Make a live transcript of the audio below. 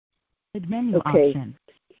Menu option.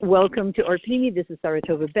 Welcome to Arpini. This is Sarah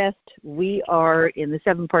Tova Best. We are in the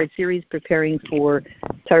 7-part series preparing for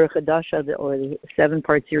Torah Chadasha, or the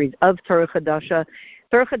 7-part series of Torah Chadasha.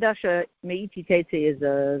 Torah Chadasha, Me'iti Teitze, is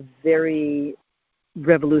a very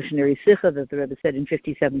revolutionary sikha that the Rebbe said in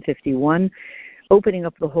 5751, opening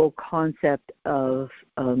up the whole concept of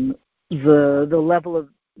the level of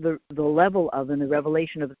and the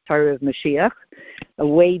revelation of the Torah of Mashiach, a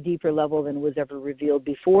way deeper level than was ever revealed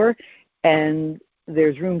before. And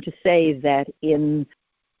there's room to say that in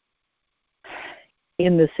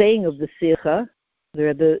the saying of the Sikha, the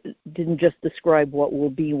Rebbe didn't just describe what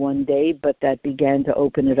will be one day, but that began to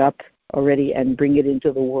open it up already and bring it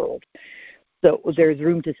into the world. So there's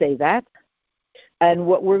room to say that. And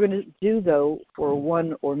what we're going to do, though, for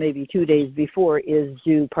 1 or maybe 2 days before, is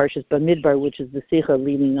do Parshas Bamidbar, which is the Sikha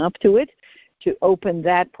leading up to it, to open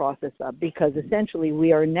that process up, because essentially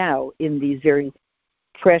we are now in these very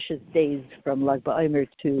precious days from Lag BaOmer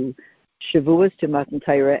to Shavuos to Matan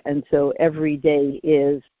Torah, and so every day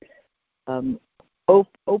is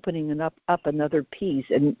opening up another piece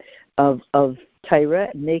of Torah,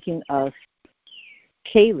 making us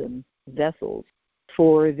kalim, vessels,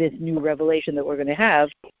 for this new revelation that we're going to have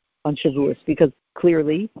on Shavuos, because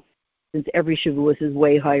clearly, since every Shavuos is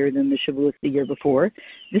way higher than the Shavuos the year before,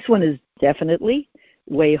 this one is definitely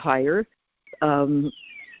way higher.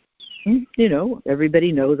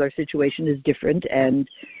 Everybody knows our situation is different, and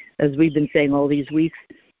as we've been saying all these weeks,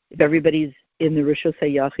 if everybody's in the Rishus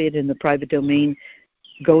HaYachid, in the private domain,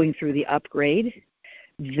 going through the upgrade,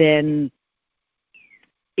 then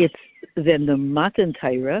the Matan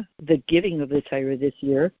Torah, the giving of the Torah this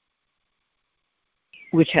year,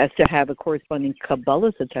 which has to have a corresponding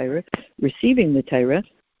Kabbalah Torah, receiving the Torah,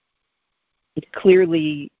 it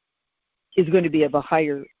clearly is going to be of a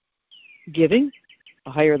higher giving,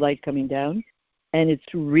 a higher light coming down, and it's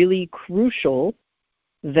really crucial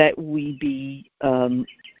that we be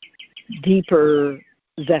deeper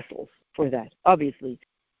vessels for that, obviously.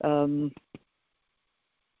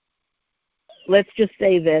 Let's just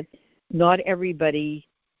say that not everybody,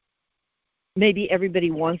 maybe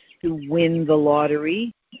everybody wants to win the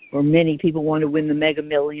lottery, or many people want to win the Mega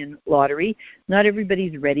Million lottery. Not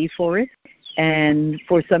everybody's ready for it. And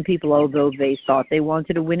for some people, although they thought they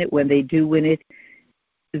wanted to win it, when they do win it,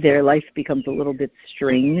 their life becomes a little bit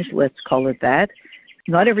strange, let's call it that.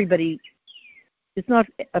 Not everybody, it's not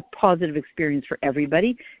a positive experience for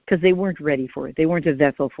everybody, because they weren't ready for it. They weren't a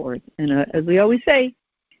vessel for it. And as we always say,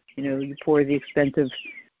 you pour the expensive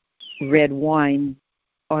red wine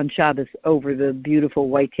on Shabbos over the beautiful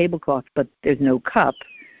white tablecloth, but there's no cup,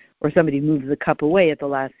 or somebody moves the cup away at the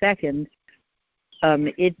last second,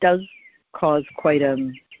 it does cause quite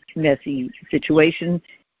a messy situation,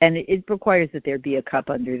 and it requires that there be a cup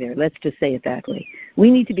under there. Let's just say it that way.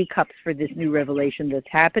 We need to be cups for this new revelation that's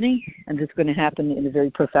happening, and that's going to happen in a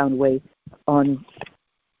very profound way on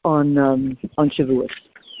Shavuos.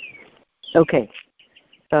 Okay.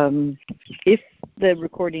 If the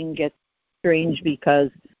recording gets strange because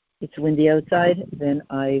it's windy outside, then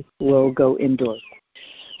I will go indoors.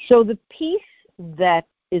 So the piece that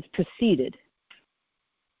is preceded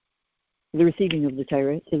the receiving of the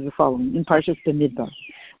Torah is the following. In Parshas Bamidbar,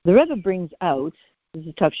 the Rebbe brings out, this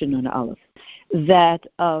is Tafshin Nun Aleph, that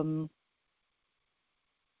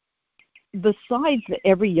besides that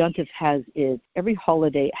every yontif every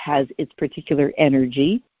holiday has its particular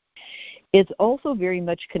energy, it's also very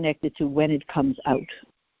much connected to when it comes out.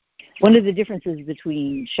 One of the differences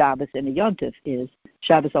between Shabbos and a Yontif is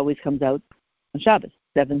Shabbos always comes out on Shabbos,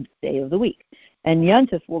 7th day of the week. And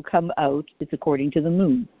Yontif will come out, it's according to the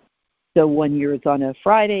moon. So one year it's on a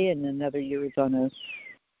Friday, and another year it's on a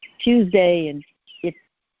Tuesday, and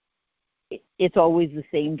it's always the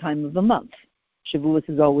same time of the month. Shavuos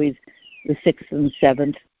is always the 6th and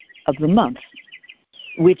 7th of the month.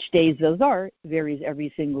 Which days those are varies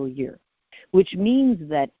every single year, which means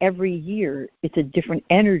that every year it's a different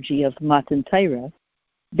energy of Matan Torah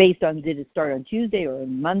based on did it start on Tuesday or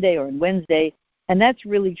on Monday or on Wednesday, and that's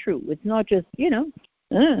really true. It's not just,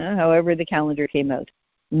 however the calendar came out.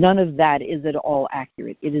 None of that is at all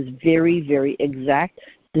accurate. It is very, very exact,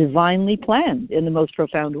 divinely planned in the most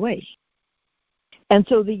profound way. And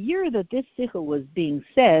so the year that this sikha was being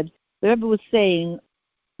said, the Rebbe was saying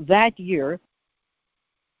that year,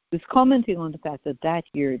 was commenting on the fact that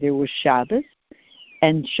year there was Shabbos,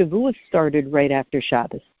 and Shavuos started right after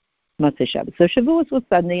Shabbos, Motzei Shabbos. So Shavuos was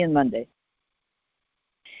Sunday and Monday.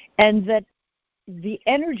 And that the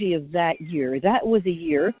energy of that year, that was a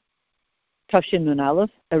year, Tafshin Nun Aleph,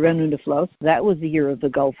 Arenu Neflos, that was the year of the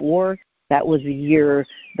Gulf War, That was the year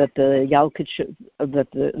that the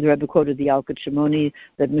Rebbe quoted the Yalkut Shimoni,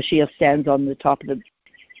 that Mashiach stands on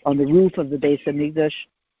the roof of the Beis Hamikdash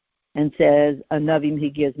and says, "Anavim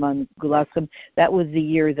higias man gulaschem." That was the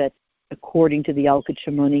year that, according to the Yalkut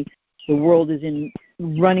Shimoni, the world is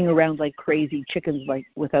running around like crazy chickens, like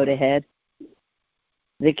without a head.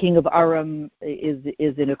 The king of Aram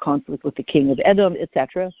is in a conflict with the king of Edom,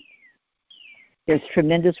 etc. There's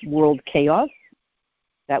tremendous world chaos.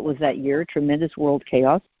 That was that year, tremendous world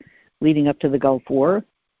chaos leading up to the Gulf War.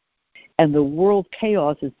 And the world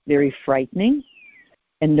chaos is very frightening,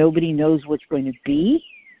 and nobody knows what's going to be.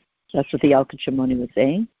 That's what the Yalkut Shimoni was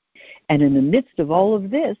saying. And in the midst of all of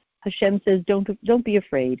this, Hashem says, don't be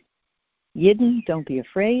afraid. Yidden, don't be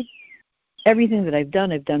afraid. Everything that I've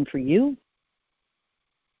done for you.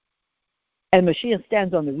 And Mashiach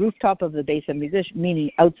stands on the rooftop of the Beis Hamikdash,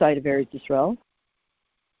 meaning outside of Eretz Yisrael.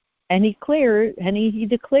 And he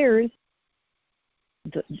declares,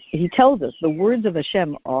 he tells us the words of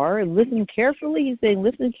Hashem are, listen carefully, he's saying,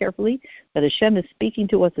 listen carefully, that Hashem is speaking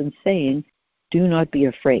to us and saying, do not be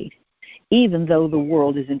afraid. Even though the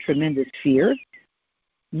world is in tremendous fear,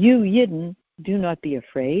 you Yidden, do not be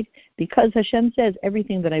afraid, because Hashem says,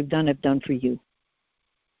 everything that I've done for you.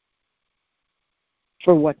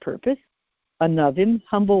 For what purpose? Anavim,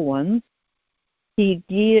 humble ones,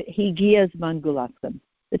 Higias man gulaschem.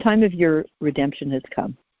 The time of your redemption has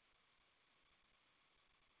come.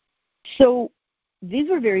 So these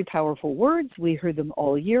were very powerful words. We heard them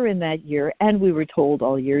all year in that year, and we were told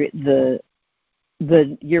all year the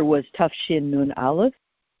year was Tafshin Nun Aleph,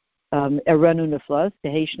 Eranu Neflas,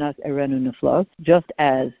 Teheshnas Eranu Neflas. Just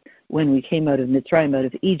as when we came out of Mitzrayim, out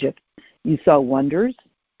of Egypt, you saw wonders,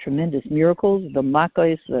 tremendous miracles, the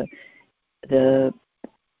Makos, the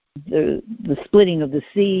splitting of the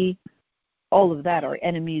sea. All of that, our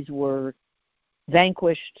enemies were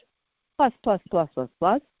vanquished, plus.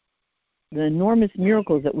 The enormous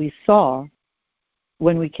miracles that we saw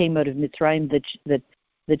when we came out of Mitzrayim, that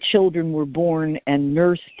the children were born and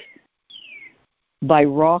nursed by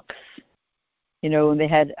rocks, and they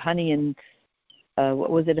had honey and,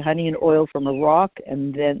 honey and oil from a rock,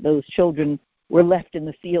 and then those children were left in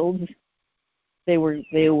the fields.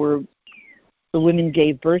 The women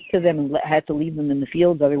gave birth to them and had to leave them in the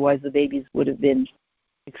fields, otherwise the babies would have been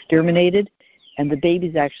exterminated. And the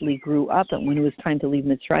babies actually grew up, and when it was time to leave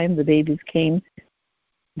Mitzrayim, the babies came.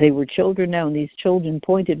 They were children now, and these children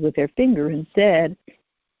pointed with their finger and said,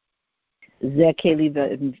 Zeh keli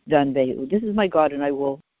v'anvehu. This is my God, and I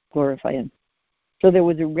will glorify him. So there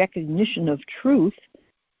was a recognition of truth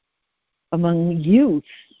among youth,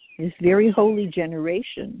 this very holy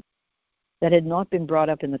generation that had not been brought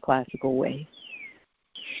up in the classical way.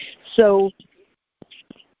 So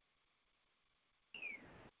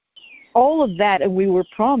all of that, and we were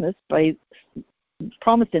promised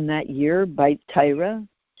in that year by Torah,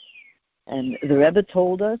 and the Rebbe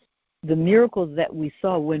told us, the miracles that we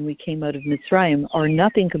saw when we came out of Mitzrayim are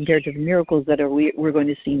nothing compared to the miracles that we're going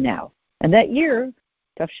to see now. And that year,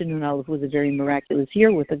 Tafshin Nun Aleph, was a very miraculous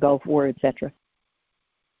year with the Gulf War, etc.,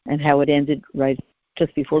 and how it ended right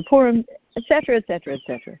just before Purim, etc.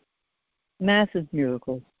 Massive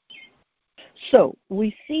miracles. So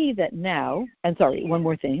we see that now, and one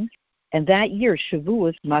more thing, and that year,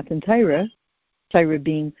 Shavuos, Matan Torah, Torah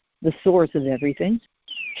being the source of everything,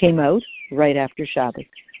 came out right after Shabbat,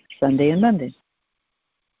 Sunday and Monday.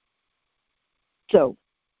 So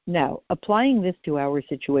now, applying this to our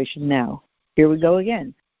situation now, here we go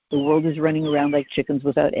again. The world is running around like chickens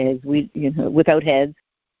without eggs, without heads.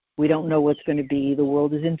 We don't know what's going to be. The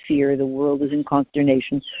world is in fear. The world is in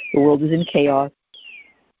consternation. The world is in chaos.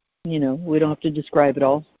 We don't have to describe it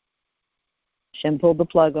all. Hashem pulled the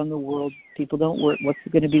plug on the world. People don't work. What's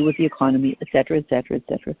going to be with the economy, etc.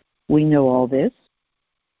 We know all this.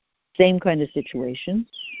 Same kind of situation.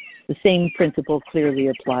 The same principle clearly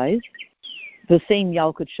applies. The same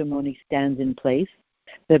Yalkut Shimoni stands in place,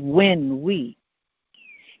 that when we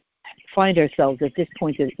find ourselves at this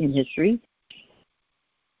point in history,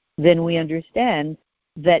 then we understand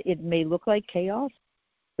that it may look like chaos,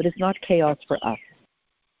 but it's not chaos for us.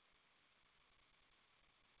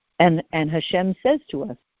 And Hashem says to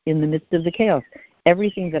us in the midst of the chaos,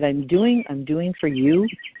 everything that I'm doing for you.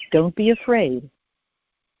 Don't be afraid.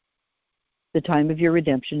 The time of your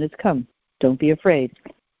redemption has come. Don't be afraid.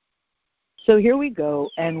 So here we go,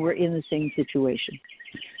 and we're in the same situation.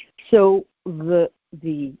 So the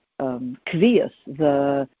Kvias,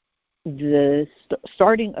 the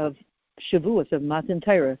starting of Shavuos, of Matan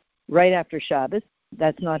Torah, right after Shabbos,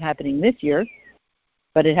 that's not happening this year,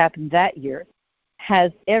 but it happened that year,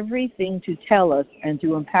 has everything to tell us and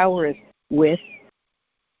to empower us with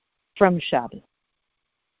from Shabbos.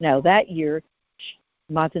 Now, that year,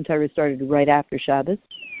 Matan Torah started right after Shabbos.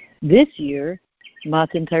 This year,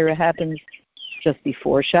 Matan Torah happens just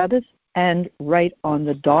before Shabbos and right on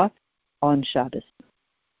the dot on Shabbos.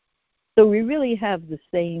 So we really have the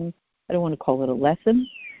same, I don't want to call it a lesson,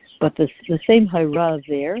 but the same hara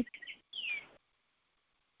there,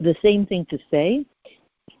 the same thing to say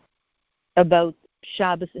about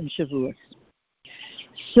Shabbos and Shavuos.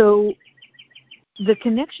 So the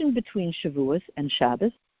connection between Shavuos and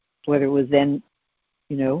Shabbos, whether it was then,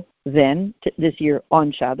 this year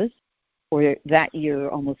on Shabbos, or that year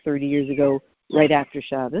almost 30 years ago, right after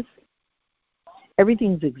Shabbos,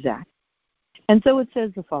 everything's exact. And so it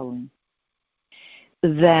says the following,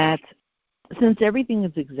 that since everything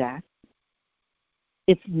is exact,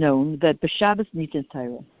 it's known that the Shabbos Nitan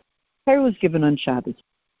Torah. Torah was given on Shabbos.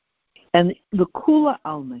 And the Kula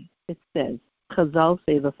Alma, it says, Chazal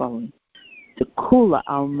say the following, the Kula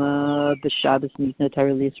Alma, the Shabbos Nitan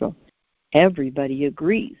Torah L'Yisrael. Everybody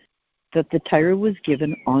agrees that the Torah was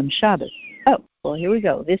given on Shabbos. Oh, well, here we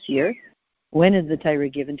go. This year, when is the Torah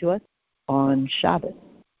given to us? On Shabbos.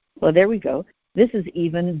 Well, there we go. This is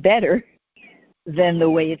even better than the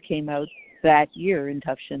way it came out that year in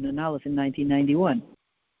Tafshin and Aleph in 1991.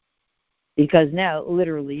 Because now,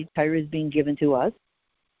 literally, Torah is being given to us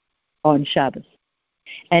on Shabbos.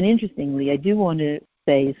 And interestingly, I do want to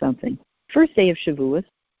say something. First day of Shavuos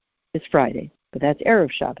is Friday, but that's Erev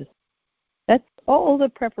Shabbos. That's all the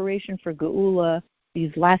preparation for Geula.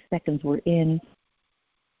 These last seconds we're in,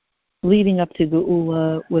 leading up to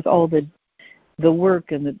Geula with all the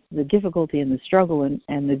work and the difficulty and the struggle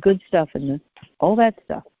and the good stuff and all that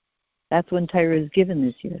stuff. That's when Torah is given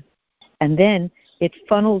this year. And then it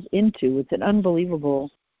funnels into, it's an unbelievable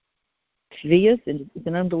tzvius, and it's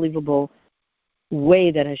an unbelievable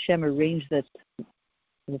way that Hashem arranged that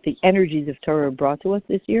the energies of Torah are brought to us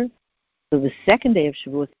this year. So the second day of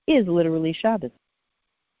Shavuot is literally Shabbos.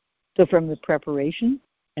 So from the preparation,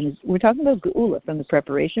 and we're talking about Geula, from the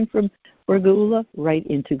preparation for Geula right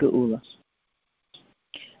into Geula.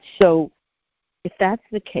 So if that's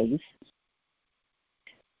the case,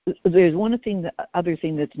 there's other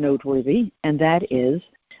thing that's noteworthy, and that is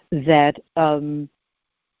that the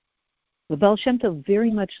Baal Shem Tov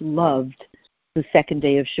very much loved the second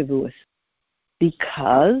day of Shavuos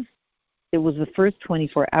because it was the first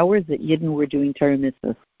 24 hours that Yidden were doing Torah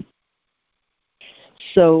mitzvahs.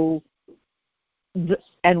 So,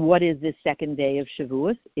 and what is this second day of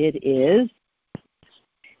Shavuos? It is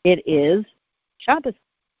Shabbos.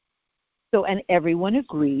 So, and everyone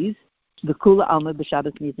agrees, the Kula Alma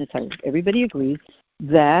b'Shabbos Nitan Torah. Everybody agrees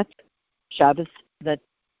that Shabbos, that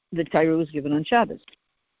the Torah was given on Shabbos.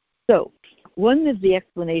 So, one of the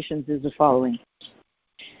explanations is the following.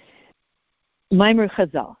 Maimer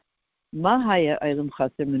Chazal. Ma haya olam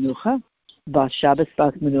chaser menucha, bas Shabbos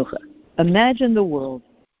bas menucha. Imagine the world.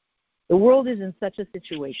 The world is in such a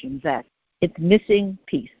situation that it's missing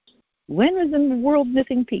peace. When is the world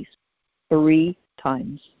missing peace? 3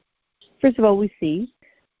 times. First of all, we see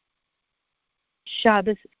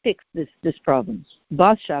Shabbos fixed this problem.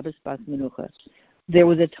 Bas Shabbos bas menucha. There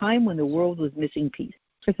was a time when the world was missing peace.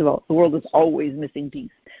 First of all, the world was always missing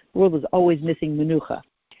peace. The world was always missing menucha.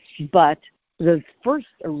 But the first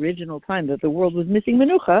original time that the world was missing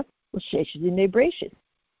menucha was Sheshes Yimei Bereishis.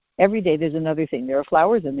 Every day there's another thing. There are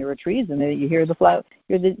flowers and there are trees, and you hear the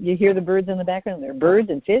you hear the birds in the background. There are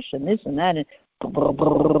birds and fish and this and that, and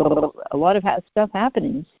a lot of stuff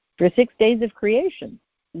happening for 6 days of creation.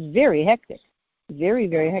 It's very hectic, very,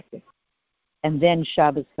 very hectic. And then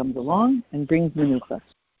Shabbos comes along and brings menucha.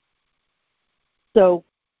 So,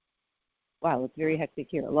 wow, it's very hectic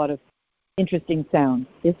here. A lot of interesting sounds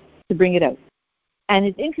just to bring it out. And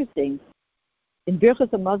it's interesting, in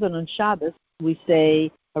Birchas Hamazon on Shabbos, we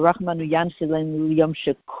say, Harachmanu Yanchilenu Yom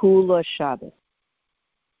Shekula Shabbos.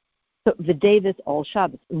 So the day that's all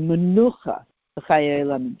Shabbos. Menucha.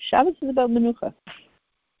 Shabbos is about menucha.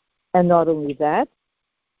 And not only that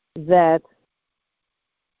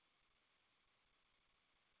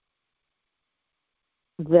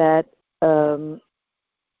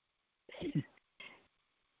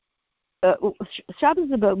Shabbos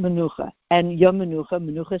is about menucha, and Yom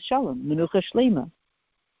Menucha Shalom, Menucha Shlema.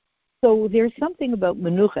 So there's something about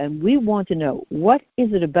menucha, and we want to know, what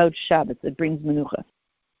is it about Shabbos that brings menucha?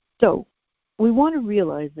 So we want to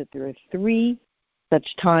realize that there are 3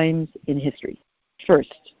 such times in history.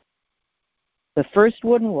 First, the first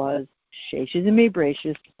one was Sheshes Yimei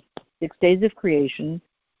Bereishis, 6 days of creation.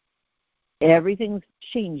 Everything's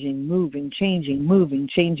changing, moving, changing, moving,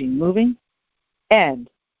 changing, moving. And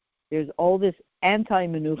there's all this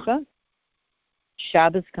anti-menucha.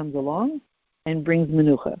 Shabbos comes along and brings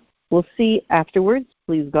menucha. We'll see afterwards,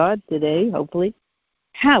 please God, today, hopefully,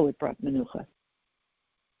 how it brought Menucha.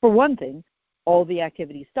 For one thing, all the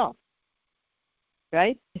activity stopped,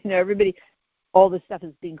 right? Everybody, all this stuff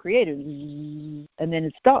is being created, and then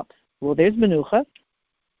it stops. Well, there's Menucha.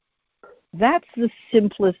 That's the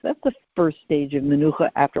simplest, that's the first stage of Menucha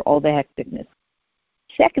after all the hecticness.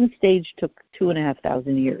 Second stage took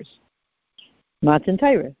 2,500 years. Matan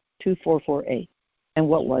Torah, 2448. And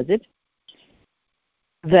what was it?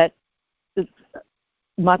 That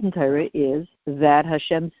Matan Torah is that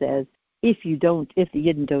Hashem says, if the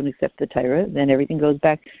Yidden don't accept the Torah, then everything goes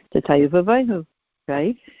back to Tayu Vavayhu,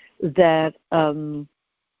 right? That, I'm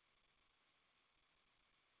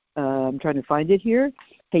trying to find it here.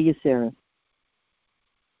 Hey, Yisera.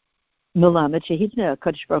 Melamed shehitna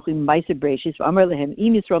Kadosh Baruch Hu ma'aser bereishis v'amar lehem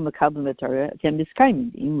im Yisrael mekablim v'Torah atem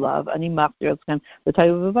miskayim im lav ani machzir atzchem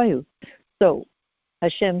l'Tayu v'Vavayu. So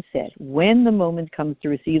Hashem said, when the moment comes to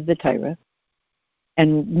receive the Torah,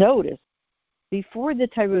 and notice, before the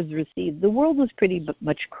Torah was received, the world was pretty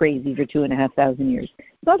much crazy for 2,500 years.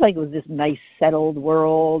 It's not like it was this nice, settled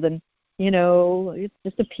world, and it's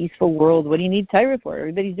just a peaceful world. What do you need Torah for?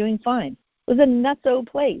 Everybody's doing fine. It was a nutso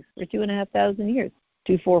place for 2,500 years.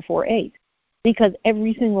 2448, because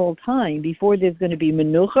every single time before there's going to be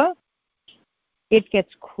Menucha, it gets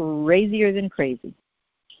crazier than crazy.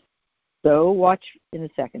 So watch in a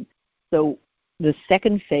second. So the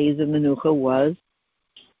second phase of Menucha was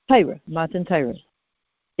Torah, Matan Torah.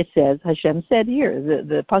 It says, Hashem said here,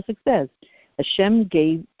 the pasuk says, Hashem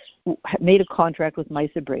made a contract with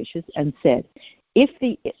Ma'aser Bereishis and said, if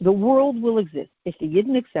the world will exist, if the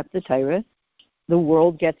Yidden accept the Torah, the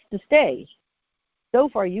world gets to stay. So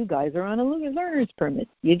far, you guys are on a learner's permit.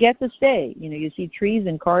 You get to stay. You see trees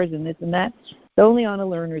and cars and this and that. It's only on a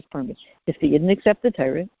learner's permit. If the Yidden accept the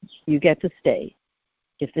Torah, you get to stay.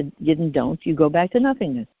 If the Yidden don't, you go back to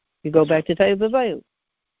nothingness. You go back to Tayu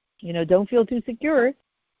V'Vayu. Don't feel too secure.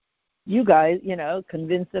 You guys,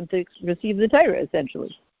 convince them to receive the Torah,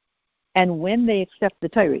 essentially. And when they accept the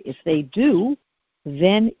Torah, if they do,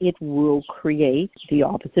 then it will create the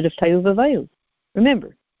opposite of Tayu V'Vayu.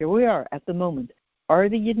 Remember, here we are at the moment. Are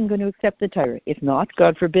the Yidden going to accept the Torah? If not,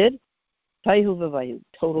 God forbid, Tayu V'Vayu,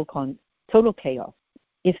 total chaos.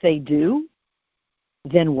 If they do,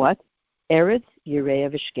 then what? Eretz Yereya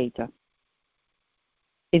V'Shketa.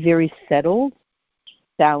 A very settled,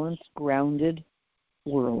 balanced, grounded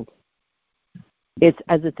world. It's,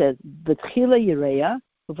 as it says, B'tchila Yereya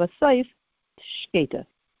V'Sayf Shketa.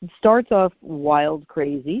 It starts off wild,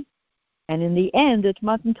 crazy, and in the end, at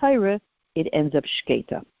Matan Torah, it ends up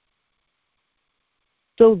Shketa.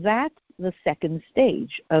 So that's the second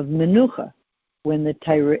stage of Menucha, when the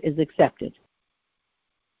Torah is accepted.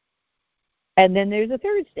 And then there's a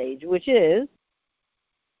third stage, which is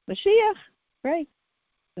Mashiach, right?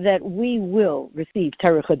 That we will receive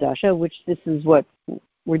Torah Chadasha, which this is what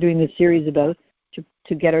we're doing this series about,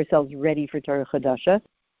 to get ourselves ready for Torah Chadasha,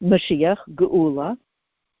 Mashiach, Geula.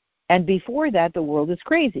 And before that, the world is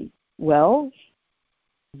crazy. Well,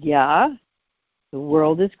 yeah, the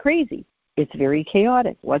world is crazy. It's very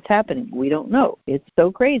chaotic. What's happening? We don't know. It's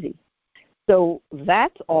so crazy. So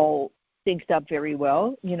that's all synced up very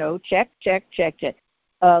well. Check.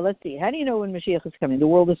 Let's see. How do you know when Mashiach is coming? The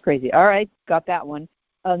world is crazy. All right, got that one.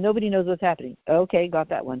 Nobody knows what's happening. Okay, got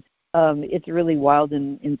that one. It's really wild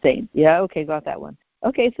and insane. Yeah, okay, got that one.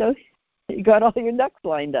 Okay, so you got all your ducks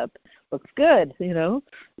lined up. Looks good,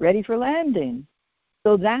 ready for landing.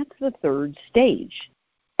 So that's the third stage.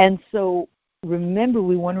 And so remember,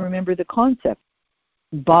 we want to remember the concept.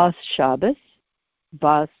 Bas Shabbos,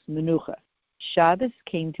 Bas Menucha. Shabbos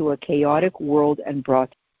came to a chaotic world and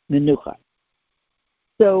brought Menucha.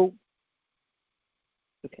 So,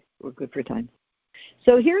 okay, we're good for time.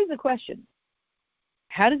 So here's the question.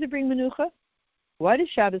 How does it bring Menucha? Why does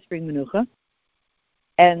Shabbos bring Menucha?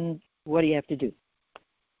 And what do you have to do?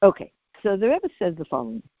 Okay, so the Rebbe says the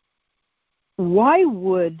following. Why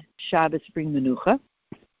would Shabbos bring Menucha?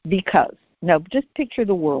 Because, now just picture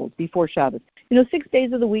the world before Shabbos. 6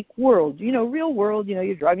 days of the week world, real world,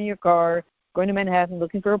 you're driving your car, going to Manhattan,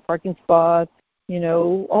 looking for a parking spot,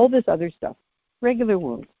 all this other stuff. Regular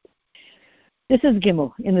world. This is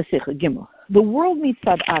Gimel, in the Sikha, Gimel. The world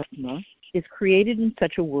mitzad atma is created in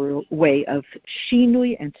such a way of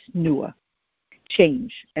shinui and snua,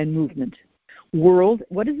 change and movement. World,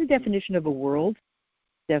 what is the definition of a world?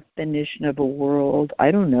 Definition of a world, I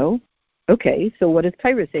don't know. Okay, so what does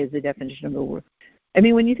Torah say is the definition of a world? I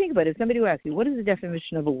mean, when you think about it, somebody will ask you, what is the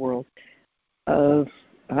definition of a world? I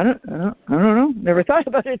don't know. Never thought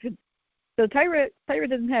about it. So Torah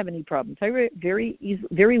doesn't have any problem. Torah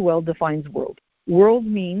very well defines world. World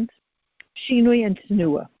means shinui and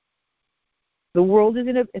snua. The world is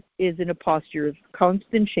in a posture of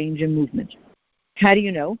constant change and movement. How do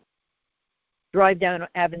you know? Drive down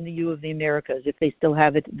Avenue of the Americas, if they still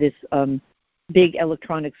have it, this big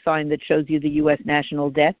electronic sign that shows you the U.S. national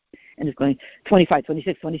debt, and it's going 25,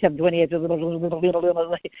 26, 27, 28.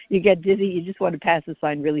 You get dizzy. You just want to pass the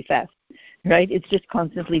sign really fast, right? It's just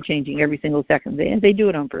constantly changing every single second, and they do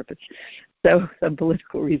it on purpose. So some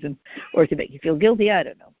political reason, or to make you feel guilty, I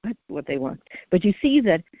don't know. That's what they want. But you see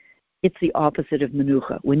that it's the opposite of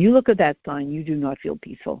menucha. When you look at that sign, you do not feel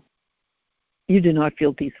peaceful. You do not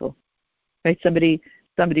feel peaceful. Right? Somebody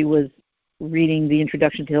was reading the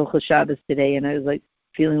introduction to Hilchos Shabbos today, and I was like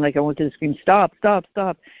feeling like I wanted to scream, "Stop! Stop!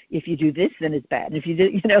 Stop! If you do this, then it's bad. And if you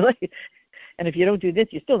do, and if you don't do this,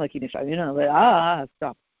 you're still not keeping Shabbos.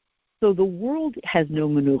 Stop." So the world has no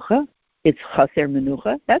menucha. It's chaser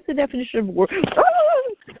menucha. That's the definition of world.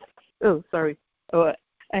 Oh, sorry. Oh,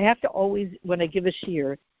 I have to always, when I give a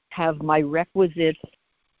shiur, have my requisite.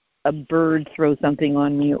 A bird throws something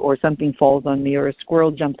on me, or something falls on me, or a squirrel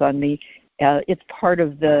jumps on me. It's part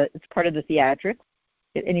of the theatrics.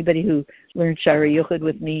 Anybody who learned Shari Yuchid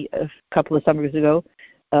with me a couple of summers ago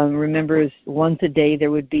remembers once a day there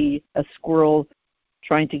would be a squirrel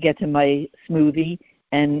trying to get to my smoothie,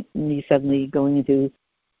 and me suddenly going into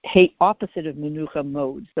opposite of menucha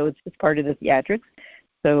mode. So it's part of the theatrics.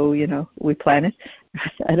 So we plan it.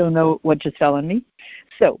 I don't know what just fell on me.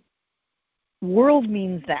 So world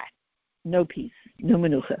means that no peace, no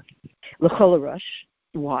menucha. L'chol harush.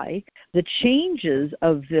 Why? The changes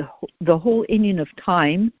of the whole union of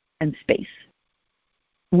time and space.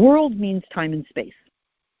 World means time and space.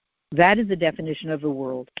 That is the definition of the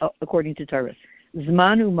world, according to Torah.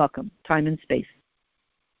 Zman u'makom, time and space.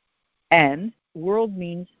 And world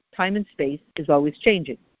means time and space is always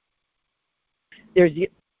changing. There's,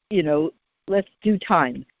 let's do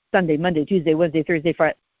time. Sunday, Monday, Tuesday, Wednesday, Thursday,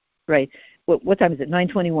 Friday. Right. What time is it?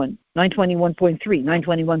 9:21, 9:21.3,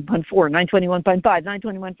 9:21.4, 9:21.5,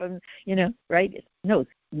 9:21. Right? No,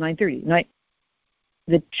 it's 9:30.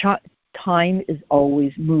 The time is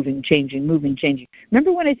always moving, changing.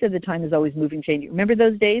 Remember when I said the time is always moving, changing? Remember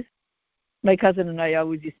those days? My cousin and I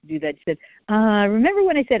always used to do that. She said, remember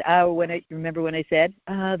when I said, remember when I said,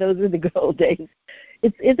 those were the good old days.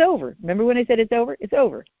 It's over. Remember when I said it's over? It's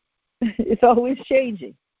over. It's always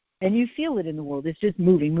changing. And you feel it in the world. It's just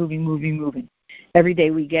moving. Every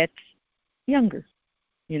day we get younger,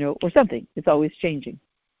 or something. It's always changing.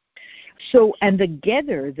 So, and the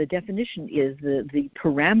definition is the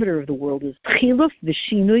parameter of the world is chiluf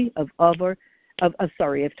v'shinui of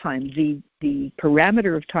time. The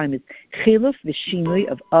parameter of time is chiluf v'shinui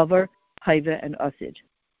of avar, haiva, and asid.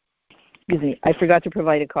 Excuse me, I forgot to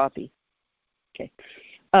provide a copy. Okay.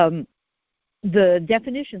 The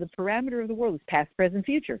definition, the parameter of the world is past, present,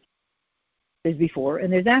 future. There's before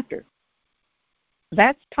and there's after.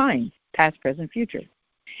 That's time, past, present, future.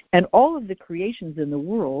 And all of the creations in the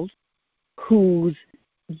world whose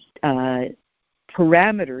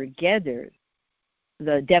parameter, together,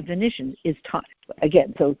 the definition is time.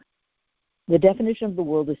 Again, so the definition of the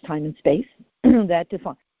world is time and space.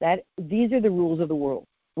 These are the rules of the world.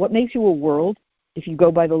 What makes you a world? If you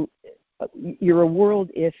go by you're a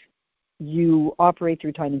world if you operate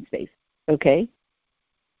through time and space. Okay?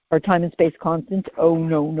 Are time and space constant? Oh,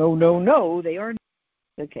 no, they aren't.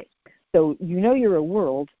 Okay. So you're a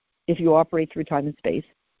world if you operate through time and space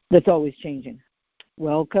that's always changing.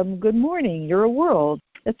 Welcome, good morning, you're a world.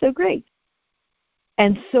 That's so great.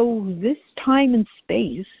 And so this time and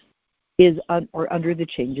space is under the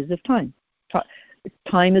changes of time.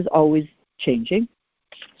 Time is always changing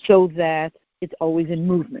so that it's always in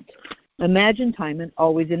movement. Imagine time and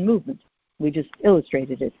always in movement. We just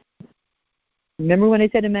illustrated it. Remember when I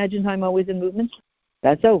said imagine time always in movement?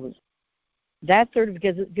 That's over. That sort of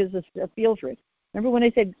gives us a feel for it. Remember when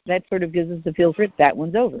I said that sort of gives us a feel for it? That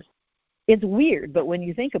one's over. It's weird, but when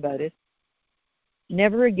you think about it,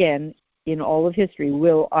 never again in all of history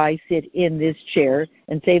will I sit in this chair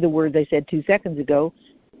and say the words I said 2 seconds ago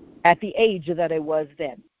at the age that I was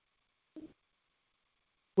then.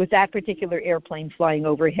 With that particular airplane flying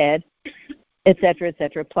overhead, et cetera,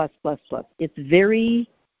 plus. It's very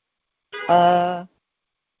awesome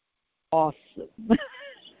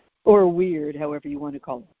or weird, however you want to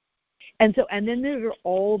call it. And then there are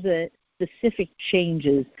all the specific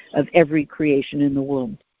changes of every creation in the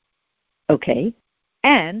world. Okay?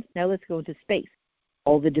 And now let's go into space.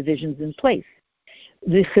 All the divisions in place.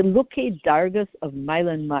 The chiluke dargas of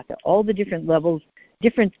Maila and Mata, all the different levels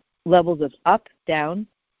of up, down,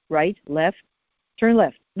 right, left, turn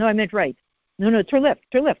left. No, I meant right. No, turn left,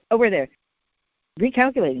 over there.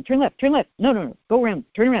 Recalculating, turn left. No, go around,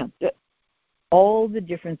 turn around. all the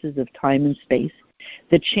differences of time and space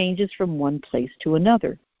that changes from one place to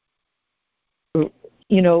another.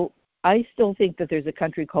 You know, I still think that there's a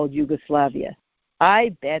country called Yugoslavia.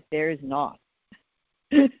 I bet there's not.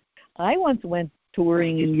 I once went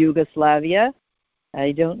touring in Yugoslavia.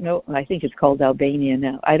 I don't know. I think it's called Albania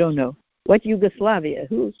now. I don't know. What Yugoslavia?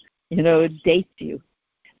 Who, dates you?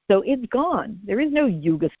 So it's gone. There is no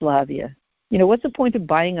Yugoslavia. What's the point of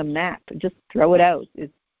buying a map? Just throw it out.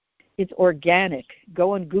 It's organic.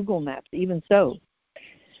 Go on Google Maps, even so.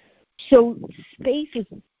 So space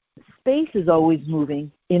is always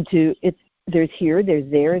moving into it's. There's here, there's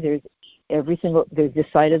there, there's there's this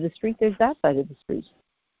side of the street, there's that side of the street.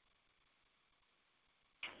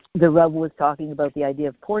 The Rav was talking about the idea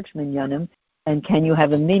of porch minyanim, and can you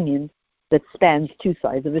have a minyan that spans two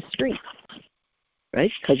sides of a street,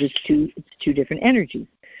 right? Because it's two different energies.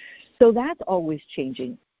 So that's always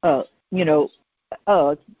changing. I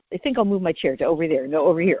think I'll move my chair to over there, no,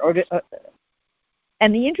 over here.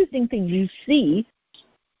 And the interesting thing you see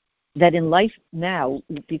that in life now,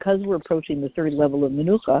 because we're approaching the third level of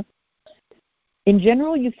Menucha, in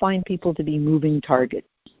general you find people to be moving targets.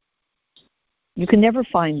 You can never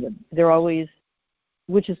find them. They're always,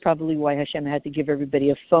 which is probably why Hashem had to give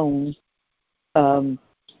everybody a phone,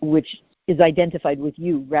 which is identified with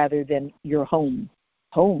you rather than your home.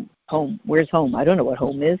 Home. Where's home? I don't know what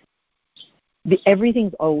home is.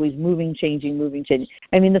 Everything's always moving, changing.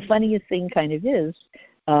 I mean, the funniest thing kind of is,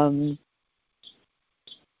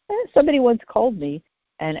 somebody once called me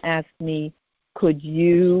and asked me, could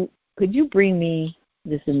you bring me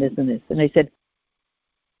this and this and this? And I said,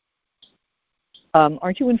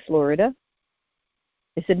 aren't you in Florida?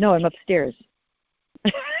 I said, no, I'm upstairs.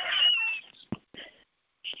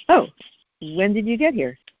 Oh, when did you get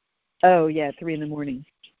here? Oh, yeah, 3 a.m.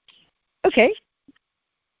 Okay.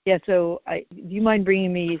 Yeah, so do you mind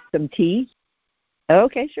bringing me some tea?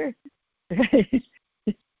 Okay, sure.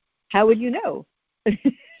 How would you know?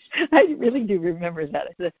 I really do remember that.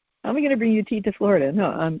 I said, how am I going to bring you tea to Florida?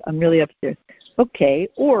 No, I'm really upstairs. Okay.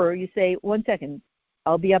 Or you say, 1 second,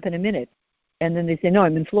 I'll be up in a minute. And then they say, no,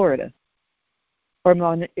 I'm in Florida. Or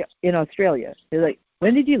I'm in Australia. They're like,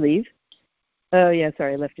 when did you leave? Oh, yeah,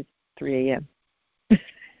 sorry, I left at 3 a.m.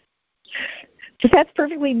 But that's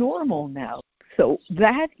perfectly normal now. So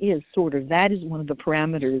that is one of the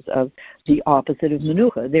parameters of the opposite of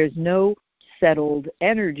Menucha. There's no settled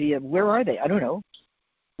energy of where are they? I don't know.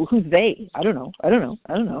 Well, who's they? I don't know.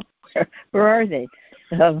 Where are they?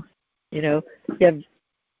 You have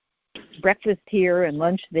breakfast here and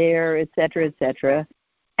lunch there, et cetera.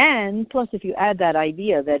 And plus, if you add that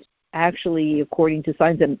idea that actually, according to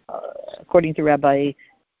science and according to Rabbi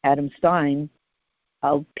Adam Stein,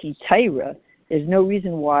 Al Pi Torah, there's no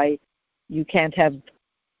reason why you can't have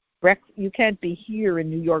you can't be here in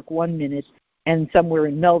New York 1 minute and somewhere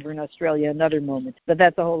in Melbourne, Australia, another moment. But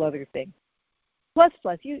that's a whole other thing. Plus,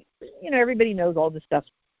 you everybody knows all this stuff,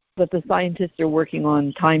 but the scientists are working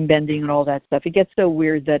on time bending and all that stuff. It gets so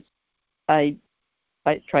weird that I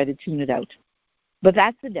try to tune it out. But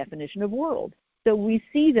that's the definition of world. So we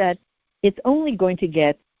see that it's only going to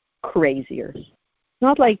get crazier. It's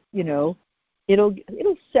not like, it'll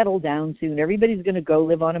settle down soon. Everybody's going to go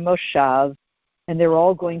live on a moshav, and they're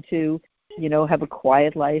all going to, have a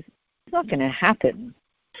quiet life. It's not going to happen.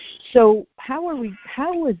 So how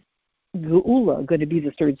is Geula going to be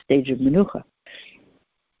the third stage of Menucha?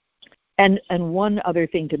 And one other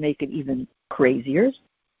thing to make it even crazier,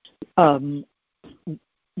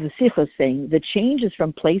 the Sikha is saying the changes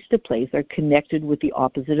from place to place are connected with the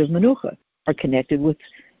opposite of Menucha, are connected with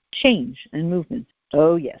change and movement.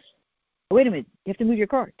 Oh, yes. Wait a minute. You have to move your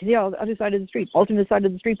car to the other side of the street, alternate side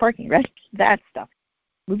of the street parking, right? That stuff.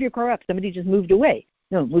 Move your car up. Somebody just moved away.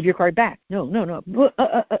 No, move your car back. No.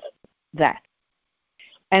 That.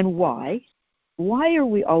 And why? Why are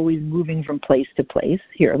we always moving from place to place?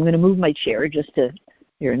 Here, I'm going to move my chair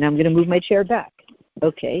now I'm going to move my chair back.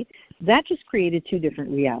 Okay. That just created two different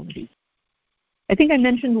realities. I think I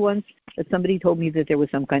mentioned once that somebody told me that there was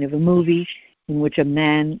some kind of a movie in which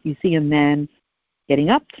you see a man getting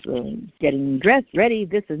up, getting dressed, ready,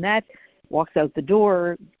 this and that, walks out the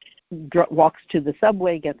door, walks to the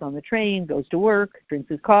subway, gets on the train, goes to work, drinks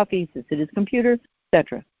his coffee, sits at his computer,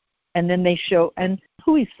 etc. And then they show, and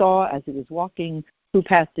who he saw as he was walking, who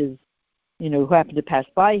passed his, who happened to pass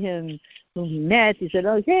by him, whom he met. He said,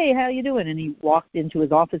 oh, hey, how you doing? And he walked into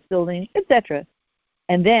his office building, etc.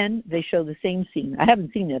 And then they show the same scene. I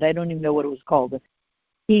haven't seen it. I don't even know what it was called.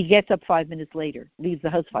 He gets up 5 minutes later, leaves the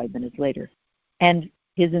house 5 minutes later. And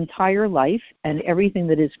his entire life and everything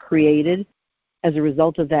that is created as a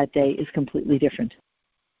result of that day is completely different.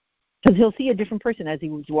 Because he'll see a different person as he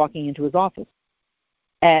was walking into his office.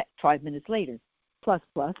 at 5 minutes later, plus.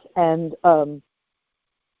 And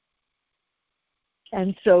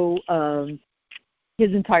so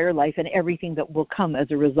his entire life and everything that will come as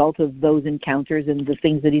a result of those encounters and the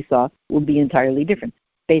things that he saw will be entirely different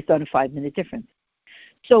based on a 5-minute difference.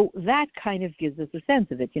 So that kind of gives us a sense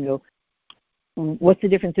of it. What's the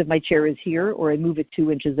difference if my chair is here or I move it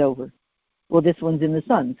 2 inches over? Well, this one's in the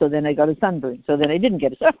sun, so then I got a sunburn, so then I didn't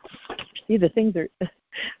get a sun. See,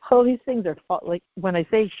 all these things are, like when I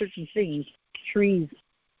say certain things, trees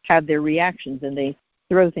have their reactions and they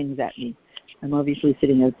throw things at me. I'm obviously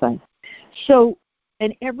sitting outside. So,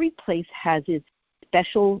 and every place has its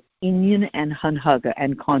special inyan and hanhaga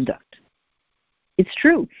and conduct. It's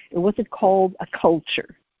true. What's it called? A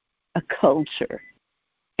culture. A culture.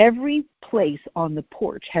 Every place on the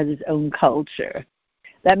porch has its own culture.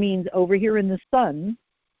 That means over here in the sun,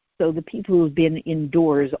 so the people who have been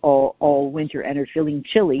indoors all winter and are feeling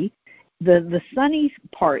chilly, the sunny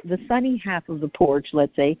part, the sunny half of the porch,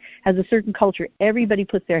 let's say, has a certain culture. Everybody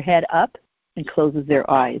puts their head up and closes their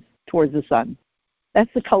eyes towards the sun.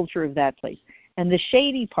 That's the culture of that place. And the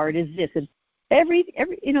shady part is this. And every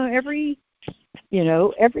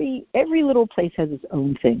little place has its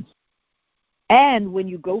own thing. And when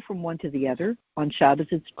you go from one to the other on Shabbos,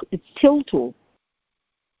 it's tiltul.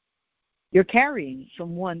 You're carrying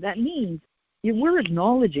from one. That means we're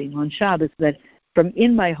acknowledging on Shabbos that from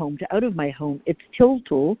in my home to out of my home, it's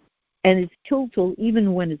tiltul, and it's tiltul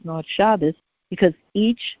even when it's not Shabbos, because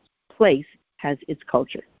each place has its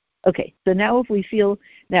culture. Okay, so now what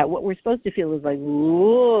we're supposed to feel is like,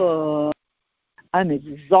 whoa, I'm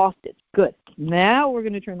exhausted. Good. Now we're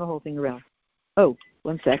going to turn the whole thing around. Oh,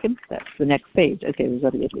 1 second. That's the next page. Okay, we've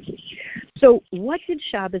got to get this. So what did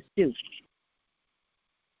Shabbos do?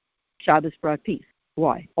 Shabbos brought peace.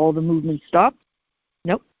 Why? All the movement stopped?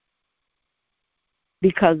 Nope.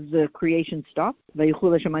 Because the creation stopped. Yes,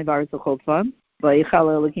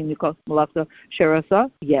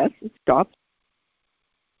 it stopped.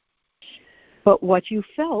 But what you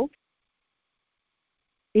felt,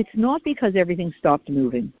 it's not because everything stopped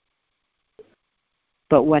moving.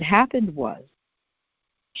 But what happened was,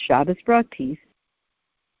 Shabbos brought peace,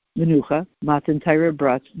 menucha, Matan Torah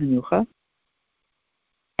brought menucha,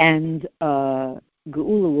 and Geula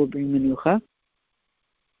will bring menucha,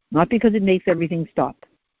 not because it makes everything stop.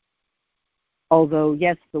 Although,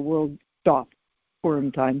 yes, the world stopped for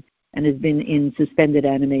a time and has been in suspended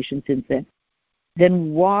animation since then.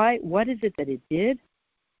 Then what is it that it did?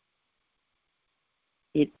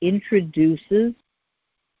 It introduces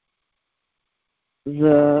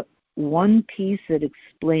the one piece that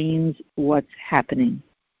explains what's happening.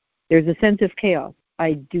 There's a sense of chaos.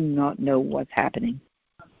 I do not know what's happening.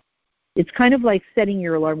 It's kind of like setting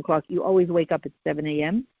your alarm clock. You always wake up at 7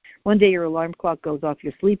 a.m. One day your alarm clock goes off.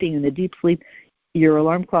 You're sleeping in a deep sleep. Your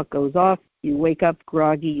alarm clock goes off. You wake up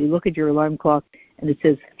groggy. You look at your alarm clock, and it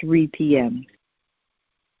says 3 p.m.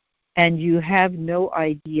 And you have no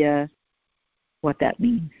idea what that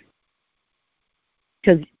means.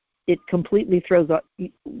 Because it completely throws off.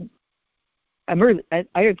 I'm early.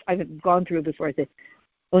 I've gone through it before. I say,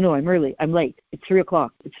 oh no, I'm early. I'm late. It's 3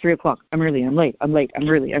 o'clock. It's 3 o'clock. I'm early. I'm late. I'm late. I'm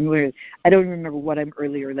early. I'm early. I don't remember what I'm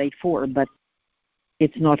early or late for, but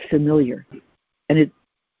it's not familiar. And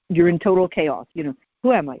you're in total chaos.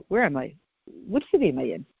 Who am I? Where am I? What city am I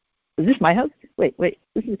in? Is this my house? Wait.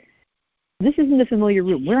 This isn't a familiar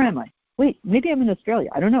room. Where am I? Wait, maybe I'm in Australia.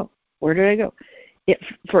 I don't know. Where did I go?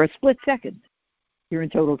 For a split second, you're in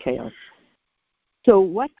total chaos. So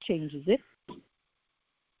what changes it?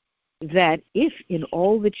 That if in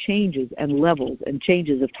all the changes and levels and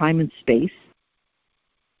changes of time and space,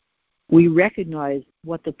 we recognize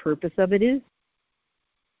what the purpose of it is,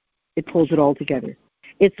 it pulls it all together.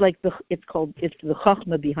 It's like the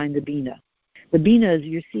chachma behind the bina. The bina is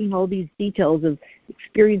you're seeing all these details of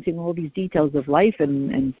experiencing all these details of life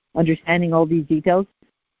and understanding all these details.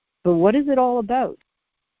 But what is it all about?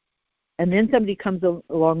 And then somebody comes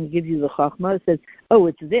along and gives you the chachma and says, oh,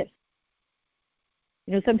 it's this.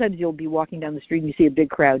 Sometimes you'll be walking down the street and you see a big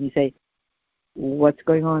crowd and you say, what's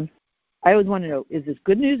going on? I always want to know, is this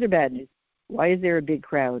good news or bad news? Why is there a big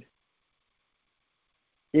crowd?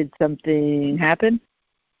 Did something happen?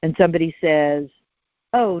 And somebody says,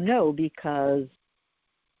 oh, no, because,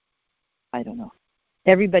 I don't know.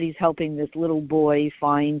 Everybody's helping this little boy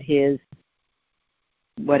find his,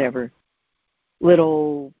 whatever,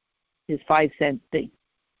 his 5-cent thing.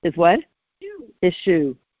 His what? His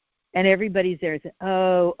shoe. And everybody's there and says,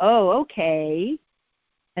 oh, okay.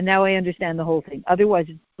 And now I understand the whole thing. Otherwise,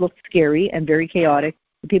 it looks scary and very chaotic.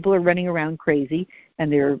 The people are running around crazy,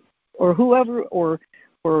 and or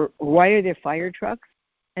why are there fire trucks?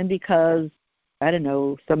 And because I don't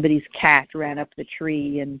know, somebody's cat ran up the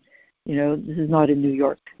tree, and this is not in New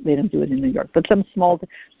York. They don't do it in New York, but some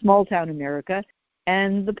small town America,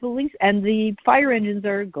 and the police and the fire engines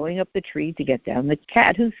are going up the tree to get down the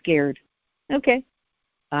cat who's scared. Okay.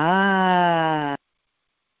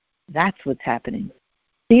 That's what's happening.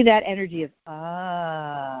 See that energy of,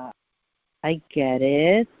 I get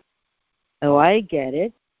it. Oh, I get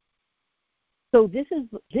it. So this is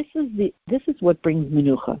what brings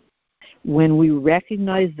menucha. When we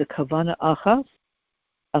recognize the kavana achas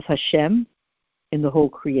of Hashem in the whole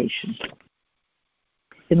creation.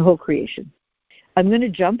 In the whole creation. I'm going to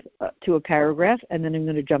jump to a paragraph, and then I'm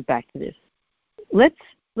going to jump back to this. Let's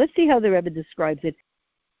see how the Rebbe describes it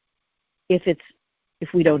if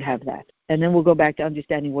we don't have that. And then we'll go back to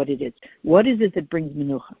understanding what it is. What is it that brings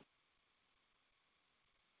menucha?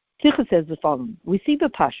 Sicha says the following. We see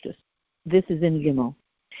b'pashtus. This is in Gimel.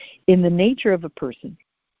 In the nature of a person.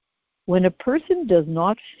 When a person does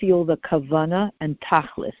not feel the kavana and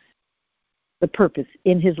tachlis, the purpose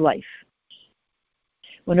in his life.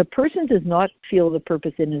 When a person does not feel the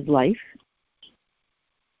purpose in his life,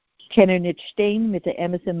 when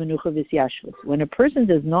a person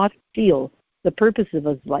does not feel the purpose of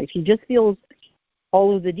his life, he just feels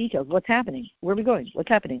all of the details. What's happening? Where are we going? What's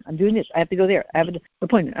happening? I'm doing this. I have to go there. I have an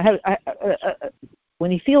appointment.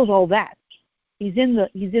 When he feels all that, he's in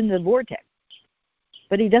the vortex,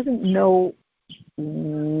 but he doesn't know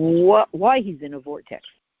why he's in a vortex.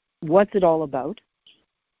 What's it all about?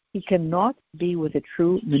 He cannot be with a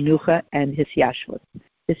true menucha and hisyashvus.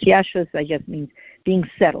 Hisyashvus, I guess, means being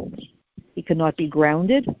settled. He cannot be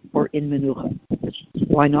grounded or in menucha.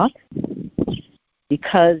 Why not?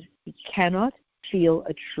 Because he cannot feel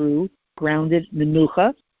a true grounded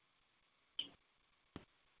menucha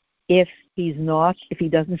if he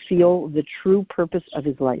doesn't feel the true purpose of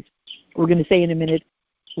his life. We're going to say in a minute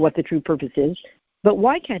what the true purpose is. But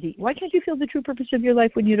why can't you feel the true purpose of your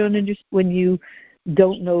life when you don't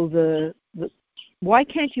know why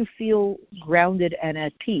can't you feel grounded and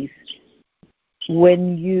at peace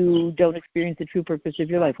when you don't experience the true purpose of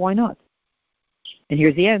your life? Why not? And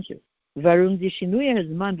here's the answer.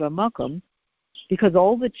 Because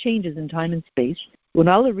all the changes in time and space, and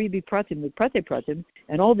all the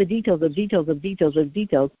details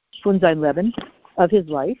von sein Leben, of his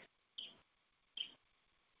life,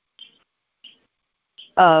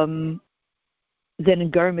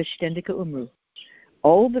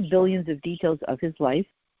 all the billions of details of his life,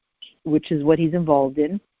 which is what he's involved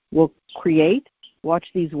in, will create,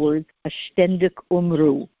 watch these words, a ständig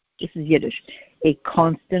umru. This is Yiddish. A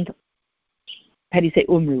constant, how do you say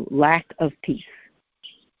umru? Lack of peace.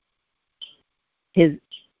 His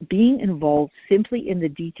being involved simply in the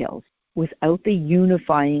details without the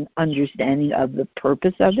unifying understanding of the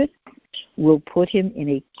purpose of it will put him in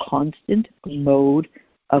a constant mode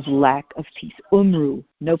of lack of peace. Umru,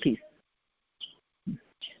 no peace.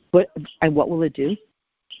 And what will it do?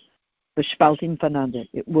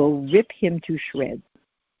 It will rip him to shreds.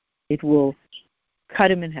 It will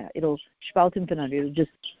cut him in half. It'll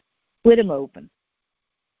just split him open.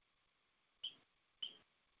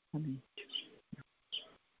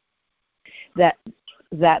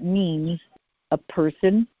 That means a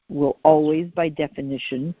person will always, by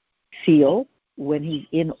definition, feel, when he's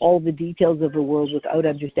in all the details of the world without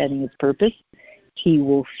understanding its purpose, he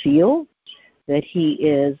will feel that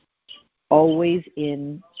he's always,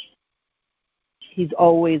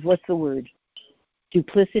 what's the word?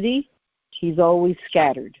 Duplicity. He's always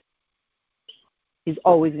scattered. He's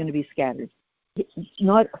always going to be scattered.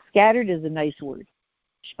 Not scattered is a nice word.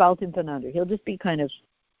 Spalten voneinander. He'll just be kind of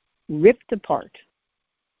ripped apart.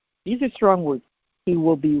 These are strong words. He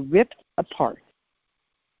will be ripped apart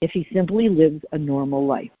if he simply lives a normal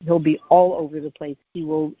life. He'll be all over the place.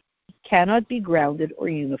 Cannot be grounded or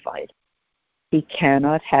unified. He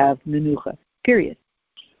cannot have menucha, period.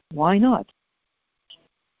 Why not?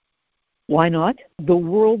 Why not? The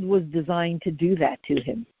world was designed to do that to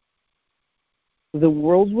him. The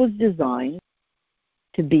world was designed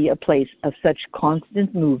to be a place of such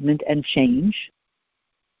constant movement and change.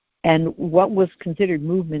 And what was considered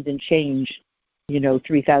movement and change,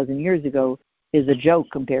 3,000 years ago, is a joke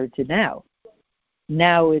compared to now.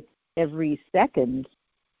 Now it's every second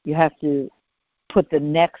you have to put the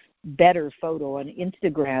next better photo on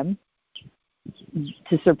Instagram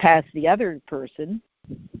to surpass the other person,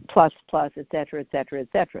 plus, et cetera, et cetera, et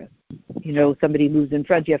cetera. Somebody moves in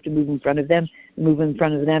front, you have to move in front of them,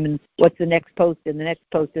 and what's the next post, and the next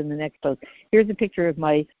post, and the next post. Here's a picture of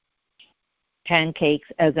my pancakes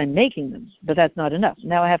as I'm making them, but that's not enough.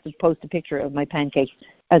 Now I have to post a picture of my pancakes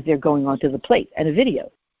as they're going onto the plate, and a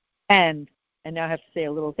video. And and now I have to say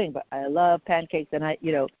a little thing, but I love pancakes, and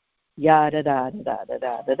yada da da da da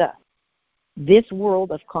da da da. This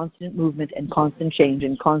world of constant movement and constant change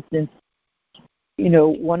and constant,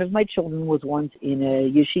 one of my children was once in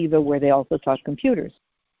a yeshiva where they also taught computers.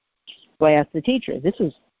 So I asked the teacher, this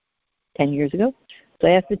was 10 years ago, so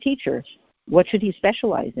I asked the teacher, what should he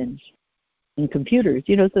specialize in computers,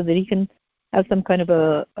 so that he can have some kind of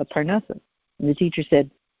a parnasa. And the teacher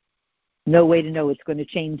said, no way to know. It's going to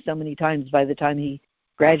change so many times by the time he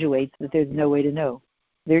graduates that there's no way to know.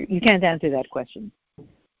 You can't answer that question.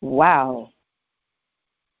 Wow.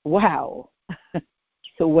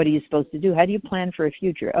 So what are you supposed to do? How do you plan for a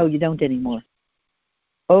future? Oh, you don't anymore.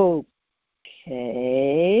 Okay.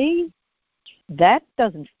 That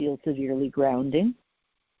doesn't feel severely grounding.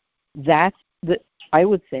 I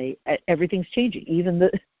would say everything's changing. Even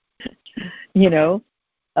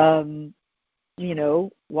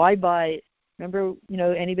why buy, remember,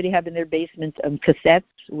 anybody have in their basements cassettes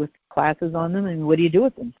with classes on them, and what do you do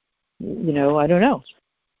with them? I don't know.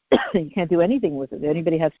 You can't do anything with it.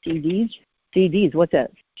 Anybody have CDs? CDs, what's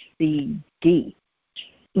that? CD,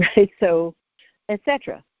 right? So,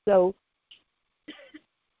 etc. So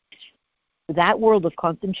that world of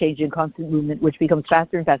constant change and constant movement, which becomes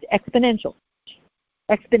faster and faster, exponential.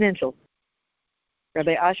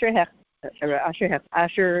 Rabbi Asher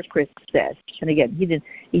Chris said, and again,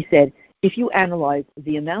 he said, if you analyze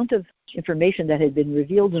the amount of information that had been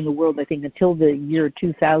revealed in the world, I think until the year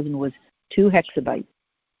 2000 was 2 hexabytes.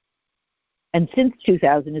 And since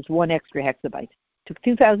 2000, it's 1 extra hexabyte.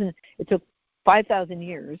 It took 5,000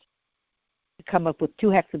 years to come up with 2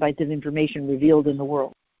 hexabytes of information revealed in the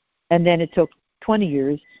world. And then it took 20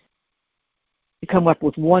 years to come up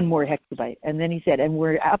with 1 more hexabyte. And then he said, and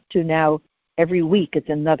we're up to now, every week it's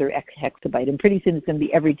another hexabyte. And pretty soon it's going to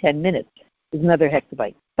be every 10 minutes is another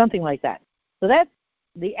hexabyte, something like that. So that's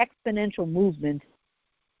the exponential movement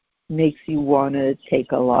makes you want to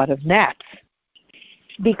take a lot of naps.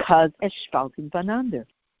 Because es spalten voneinander.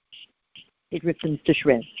 It rips them to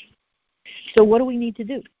shreds. So what do we need to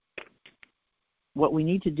do? What we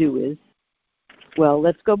need to do is,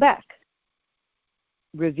 let's go back.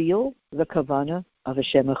 Reveal the kavana of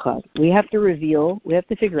Hashem Echad. We have to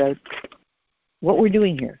figure out what we're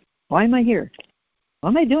doing here. Why am I here? Why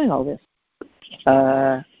am I doing all this?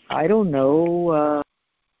 I don't know.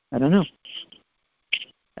 I don't know.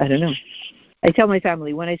 I tell my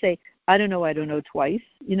family, when I say, I don't know twice,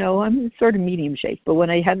 I'm sort of medium shaped. But when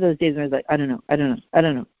I have those days when I was like, I don't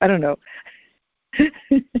know.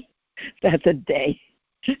 That's a day.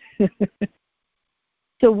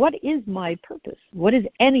 So what is my purpose? What is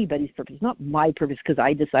anybody's purpose? Not my purpose because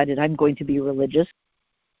I decided I'm going to be religious.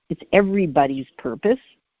 It's everybody's purpose.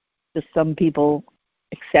 Just some people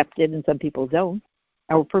accept it and some people don't.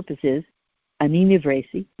 Our purpose is, Ani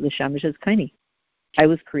nivresi l'shamish hazkaini. I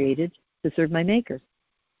was created to serve my Maker.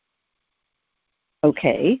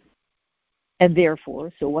 Okay. And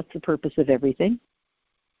therefore, so what's the purpose of everything?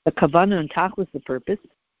 The kavanah and tachlis, the purpose,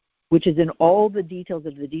 which is in all the details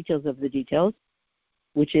of the details of the details,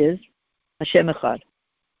 which is Hashem Echad.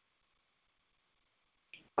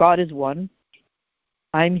 God is one.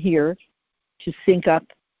 I'm here to sync up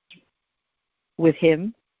with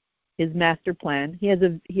Him, His master plan. He is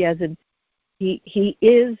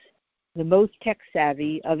the most tech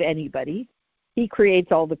savvy of anybody. He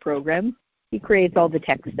creates all the programs. He creates all the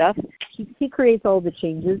tech stuff. He creates all the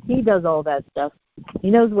changes. He does all that stuff.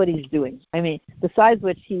 He knows what he's doing. I mean, besides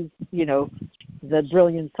which he's, the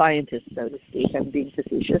brilliant scientist, so to speak. I'm being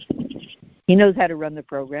facetious. He knows how to run the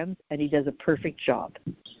programs, and he does a perfect job.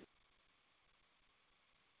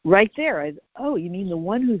 Right there, you mean the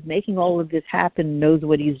one who's making all of this happen knows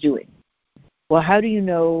what he's doing. Well, how do you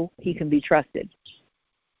know he can be trusted?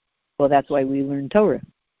 Well, that's why we learn Torah.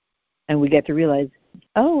 And we get to realize,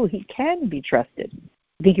 he can be trusted.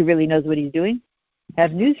 You think he really knows what he's doing? I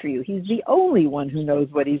have news for you. He's the only one who knows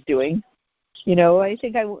what he's doing. I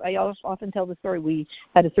think I often tell the story. We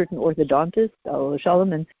had a certain orthodontist,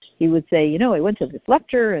 Shalom, and he would say, I went to this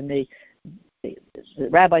lecture, and the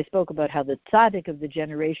rabbi spoke about how the tzaddik of the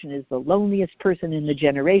generation is the loneliest person in the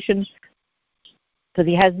generation because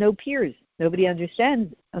he has no peers. Nobody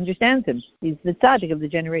understands him. He's the tzaddik of the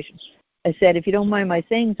generation. I said, if you don't mind my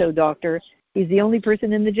saying so, doctor, he's the only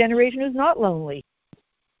person in the generation who's not lonely.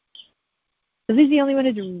 Because he's the only one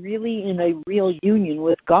who's really in a real union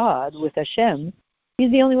with God, with Hashem.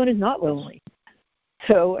 He's the only one who's not lonely.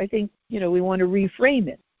 So I think, we want to reframe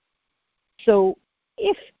it. So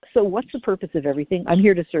what's the purpose of everything? I'm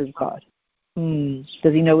here to serve God.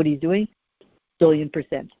 Does he know what he's doing?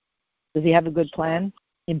 1,000,000%. Does he have a good plan?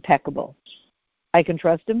 Impeccable. I can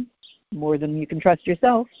trust him more than you can trust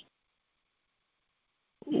yourself.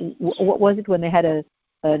 what was it when they had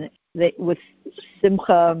with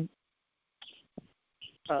Simcha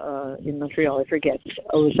in Montreal? I forget.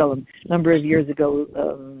 A number of years ago.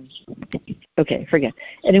 Okay, forget.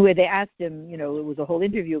 Anyway, they asked him. It was a whole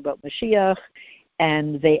interview about Mashiach,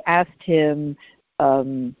 and they asked him,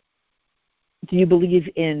 "Do you believe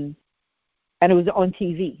in?" And it was on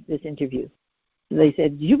TV. This interview. They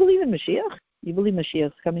said, "Do you believe in Mashiach? You believe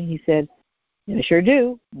Mashiach's coming?" He said, "I sure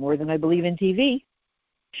do. More than I believe in TV."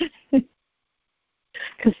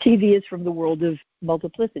 Because TV is from the world of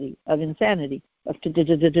multiplicity, of insanity, of and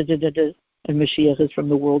Mashiach is from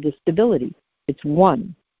the world of stability. It's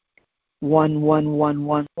one, one, one, one,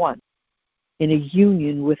 one, one, in a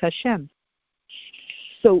union with Hashem.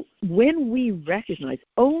 So only when we recognize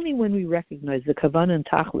the kavanah and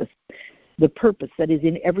tachlis, the purpose that is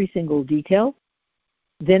in every single detail,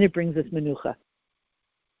 then it brings us menucha,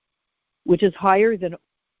 which is higher than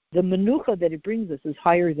the menucha that it brings us is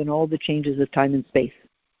higher than all the changes of time and space.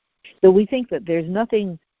 So we think that there's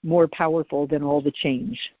nothing more powerful than all the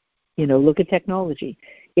change. Look at technology.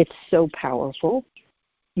 It's so powerful,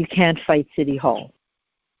 you can't fight City Hall.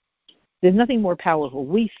 There's nothing more powerful.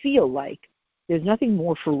 We feel like there's nothing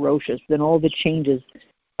more ferocious than all the changes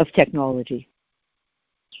of technology.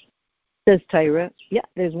 Says Tyra, yeah,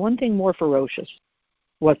 there's one thing more ferocious.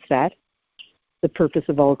 What's that? The purpose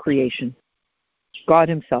of all creation. God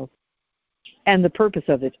himself. And the purpose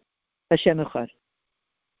of it, Hashem Echad.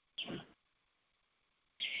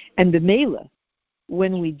 And b'meila,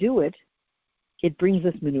 when we do it, it brings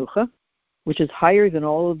us menucha, which is higher than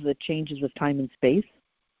all of the changes of time and space,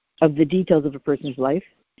 of the details of a person's life,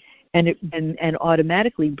 and it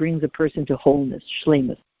automatically brings a person to wholeness,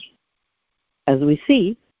 shleimus. As we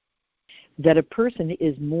see, that a person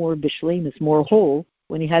is more b'shleimus, more whole,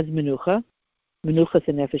 when he has menucha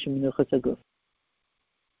nefesh and menucha aguf.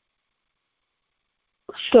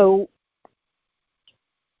 So,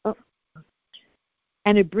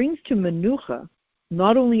 and it brings to menucha,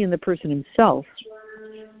 not only in the person himself,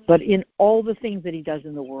 but in all the things that he does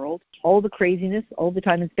in the world, all the craziness, all the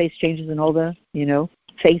time and space changes, and all the,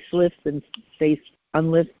 facelifts and face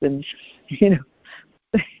unlifts and,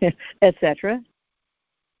 etc.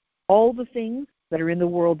 All the things that are in the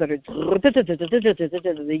world that are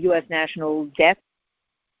the U.S. national debt,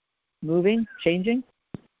 moving, changing,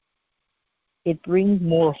 it brings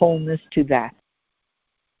more wholeness to that.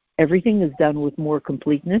 Everything is done with more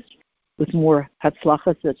completeness, with more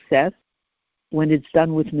hatzlacha, success, when it's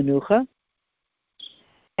done with menucha,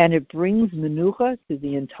 and it brings menucha to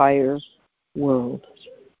the entire world.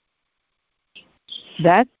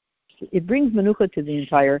 It brings menucha to the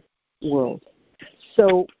entire world.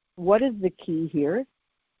 So what is the key here?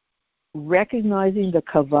 Recognizing the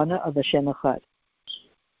kavanah of Hashem Echad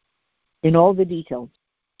in all the details.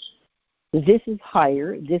 This is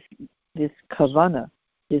higher, this kavanah,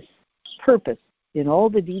 this purpose in all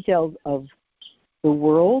the details of the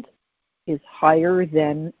world is higher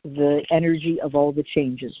than the energy of all the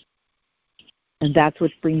changes. And that's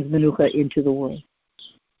what brings menucha into the world.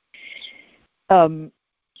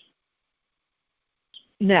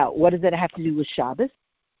 Now, what does that have to do with Shabbos?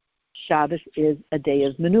 Shabbos is a day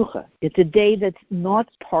of menucha. It's a day that's not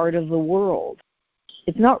part of the world.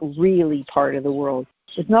 It's not really part of the world.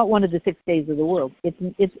 It's not one of the 6 days of the world.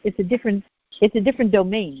 It's a different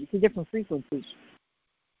domain. It's a different frequency.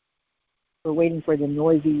 We're waiting for the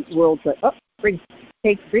noisy world to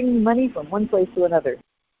bring money from one place to another.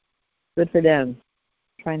 Good for them.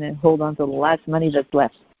 Trying to hold on to the last money that's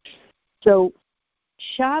left. So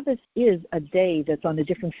Shabbos is a day that's on a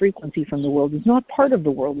different frequency from the world. It's not part of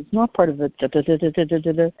the world. It's not part of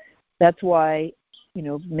the That's why,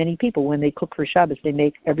 many people, when they cook for Shabbos, they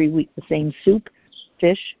make every week the same soup,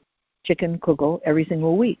 fish, chicken, kugel, every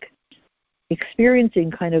single week. Experiencing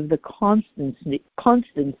kind of the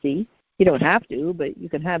constancy, you don't have to, but you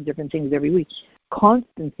can have different things every week.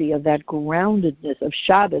 Constancy of that groundedness of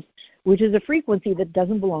Shabbos, which is a frequency that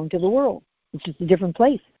doesn't belong to the world. It's just a different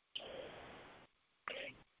place.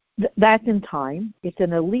 That's in time. It's an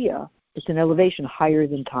aliyah. It's an elevation higher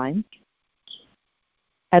than time.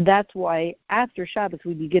 And that's why after Shabbos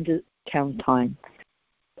we begin to count time.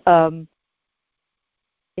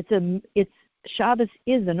 Shabbos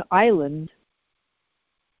is an island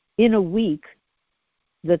in a week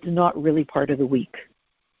that's not really part of the week.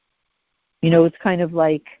 It's kind of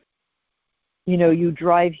like, you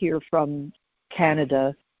drive here from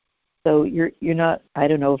Canada, so you're not, I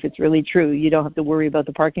don't know if it's really true, you don't have to worry about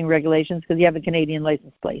the parking regulations because you have a Canadian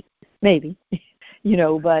license plate. Maybe,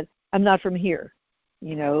 but I'm not from here.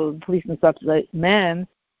 The policeman stops like, "Ma'am,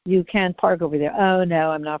 you can't park over there." "Oh, no,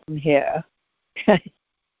 I'm not from here."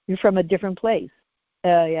 You're from a different place.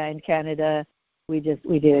 In Canada, we do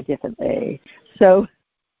it differently. So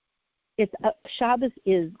it's Shabbos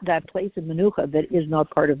is that place of Menucha that is not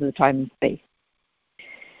part of the time and space.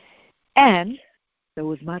 And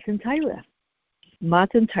so is Matan Torah.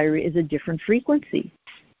 Matan Torah is a different frequency.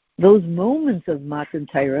 Those moments of Matan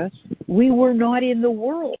Torah, we were not in the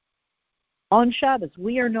world. On Shabbos,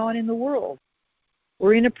 we are not in the world.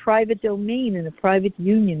 We're in a private domain, in a private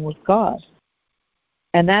union with God.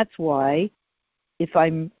 And that's why if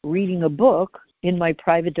I'm reading a book in my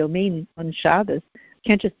private domain on Shabbos, I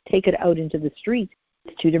can't just take it out into the street.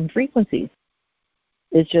 It's two different frequencies.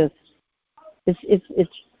 It's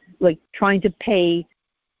like trying to pay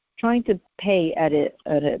at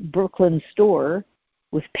a Brooklyn store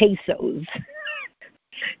with pesos.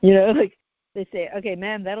 Like they say, okay,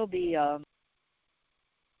 ma'am, that'll be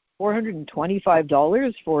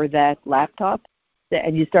 $425 for that laptop,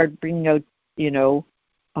 and you start bringing out, a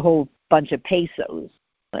whole bunch of pesos.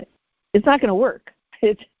 But it's not going to work.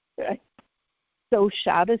 So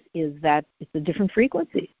Shabbos is that it's a different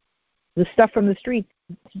frequency. The stuff from the street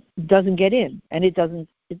doesn't get in, and it doesn't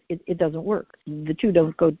work. The two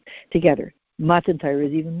don't go together. Matan Torah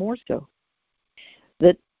is even more so.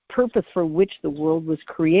 The purpose for which the world was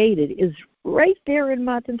created is right there in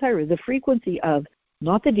Matan Torah, the frequency of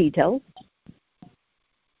not the details,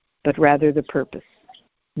 but rather the purpose.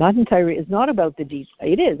 Matan Torah is not about the details.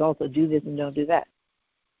 It is also do this and don't do that.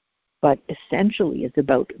 But essentially it's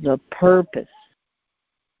about the purpose.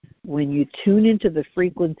 When you tune into the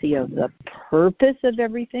frequency of the purpose of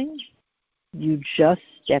everything, you just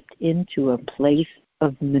stepped into a place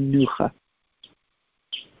of menucha.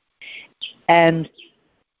 And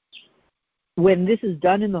when this is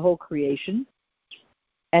done in the whole creation,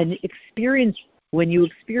 and when you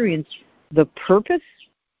experience the purpose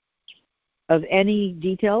of any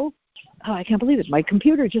detail, I can't believe it. My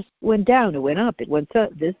computer just went down, it went up, it went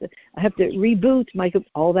up, this, I have to reboot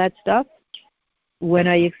all that stuff. When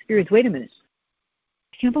I experience, wait a minute,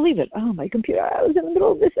 I can't believe it. Oh, my computer, I was in the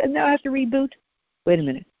middle of this and now I have to reboot. Wait a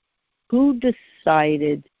minute. Who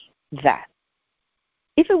decided that?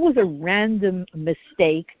 If it was a random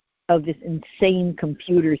mistake of this insane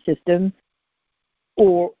computer system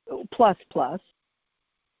or plus,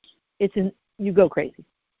 you go crazy.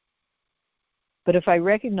 But if I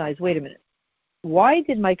recognize, wait a minute, why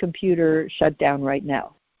did my computer shut down right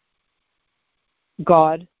now?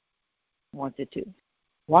 God wants it to.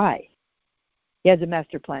 Why? He has a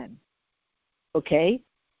master plan. Okay?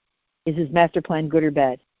 Is his master plan good or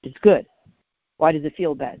bad? It's good. Why does it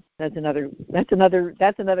feel bad? That's another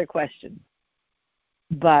question.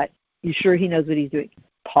 But you sure he knows what he's doing?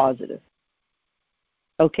 Positive.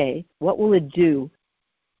 Okay, what will it do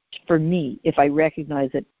for me if I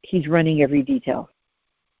recognize that he's running every detail?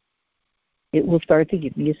 It will start to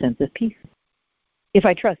give me a sense of peace. If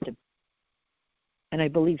I trust him and I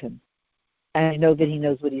believe him and I know that he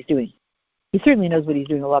knows what he's doing. He certainly knows what he's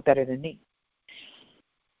doing a lot better than me.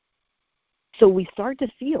 So we start to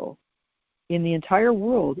feel in the entire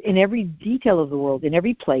world, in every detail of the world, in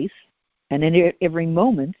every place, and in every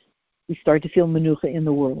moment, we start to feel menucha in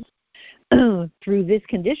the world. Through this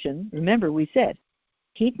condition, remember we said,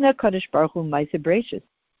 Hitna Kadosh Baruch Hu Ma'aseh Bereishis,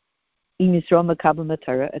 Im Yisrael Makabel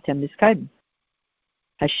Matara Atem Niskayim.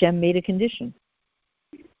 Hashem made a condition.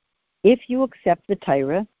 If you accept the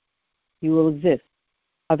Torah, you will exist.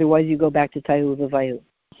 Otherwise, you go back to Tohu V'Vayu.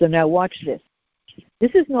 So now watch this.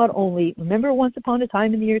 This is not only, remember once upon a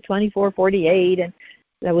time in the year 2448, and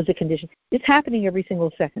that was a condition. It's happening every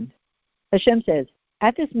single second. Hashem says,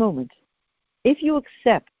 at this moment, if you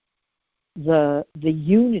accept the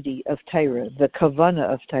unity of Torah, the kavanah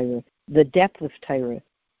of Torah, the depth of Torah,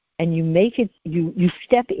 and you make it, you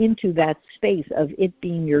step into that space of it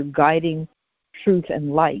being your guiding truth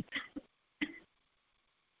and light,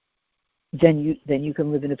 then you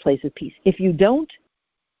can live in a place of peace. If you don't,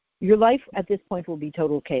 your life at this point will be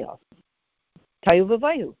total chaos. Tohu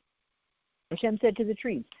V'Vayu. Hashem said to the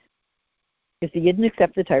trees, if the Yidden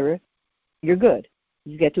accept the Torah, you're good.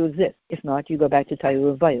 You get to exist. If not, you go back to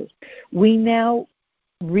Tohu V'Vayu. We now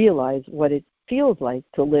realize what it feels like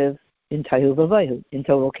to live in Tohu V'Vayu, in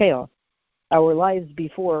total chaos. Our lives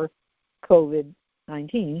before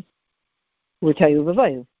COVID-19 were Tohu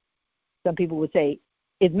V'Vayu. Some people would say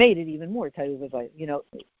it made it even more Tohu V'Vayu,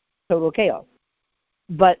 total chaos.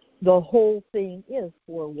 But the whole thing is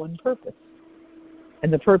for one purpose.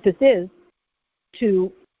 And the purpose is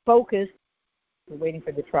to focus. We're waiting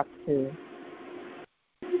for the truck to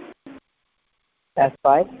pass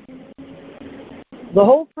by. The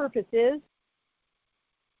whole purpose is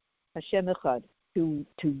Hashem Echad, to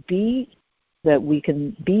be that we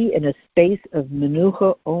can be in a space of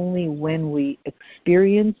menucha only when we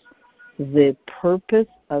experience the purpose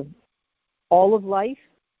of all of life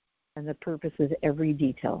and the purpose of every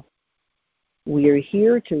detail. We are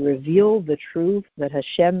here to reveal the truth that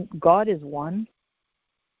Hashem, God is one,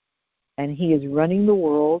 and He is running the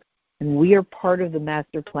world, and we are part of the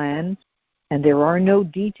master plan, and there are no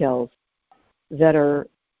details that are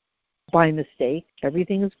by mistake.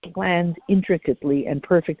 Everything is planned intricately and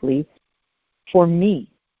perfectly for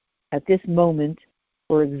me at this moment,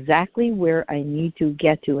 for exactly where I need to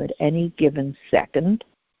get to at any given second.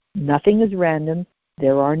 Nothing is random.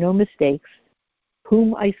 There are no mistakes.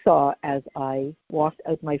 Whom I saw as I walked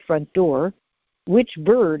out my front door, which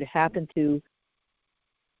bird happened to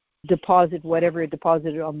deposit whatever it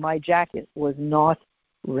deposited on my jacket was not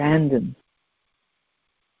random.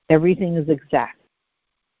 Everything is exact.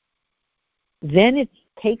 Then it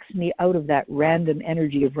takes me out of that random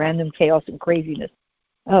energy of random chaos and craziness.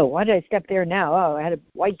 Oh, why did I step there now? Oh, I had a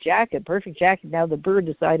white jacket, perfect jacket. Now the bird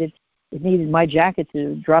decided it needed my jacket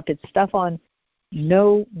to drop its stuff on.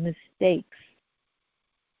 No mistakes.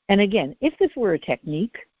 And again, if this were a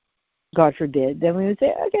technique, God forbid, then we would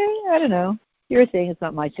say, okay, I don't know. Your thing, it's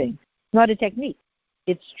not my thing. It's not a technique.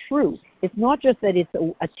 It's true. It's not just that it's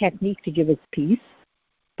a technique to give us peace,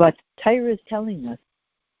 but Torah is telling us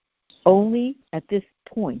only at this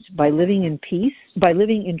point, by living in peace, by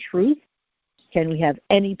living in truth, can we have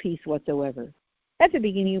any peace whatsoever. At the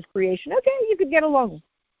beginning of creation, okay, you could get along. You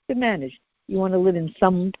could manage. You want to live in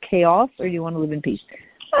some chaos or you want to live in peace?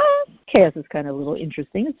 Chaos is kind of a little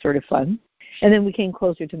interesting. It's sort of fun. And then we came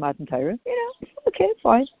closer to Matan Torah. Okay,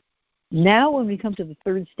 fine. Now when we come to the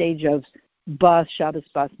third stage of Bas Shabbos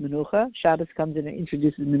Bas Menucha, Shabbos comes in and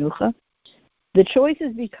introduces Menucha, the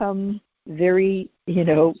choices become very,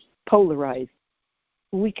 polarized.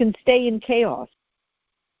 We can stay in chaos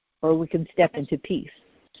or we can step into peace.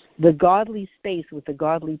 The godly space with the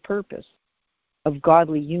godly purpose of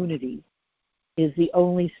godly unity is the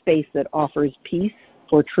only space that offers peace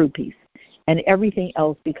or true peace. And everything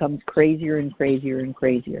else becomes crazier and crazier and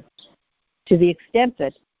crazier. To the extent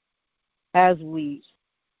that as we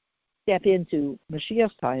step into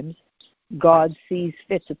Mashiach times, God sees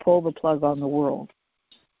fit to pull the plug on the world,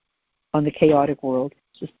 on the chaotic world.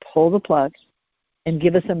 Just pull the plug and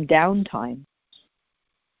give us some downtime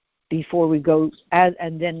before we go,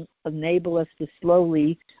 and then enable us to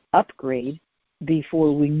slowly upgrade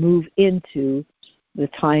before we move into the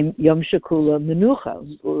time Yom Shekula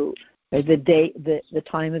Menucha, or the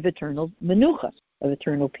time of eternal Menucha, of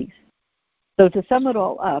eternal peace. So to sum it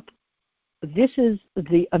all up, this is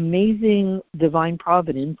the amazing divine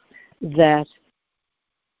providence that,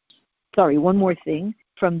 one more thing.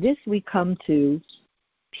 From this we come to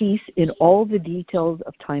peace in all the details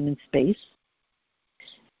of time and space,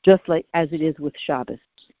 just like as it is with Shabbos,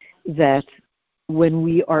 that when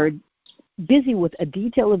we are busy with a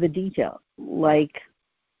detail of a detail, like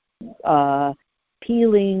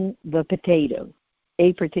peeling the potato,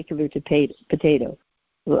 a particular potato,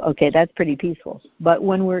 okay, that's pretty peaceful. But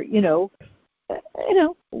when we're,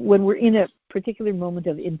 when we're in a particular moment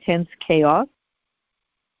of intense chaos,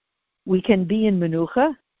 we can be in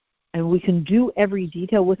Menucha, and we can do every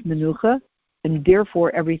detail with Menucha, and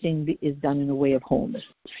therefore everything is done in a way of wholeness.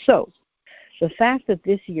 So, the fact that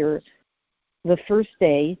this year, the first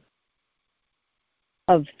day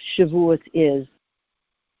of Shavuot is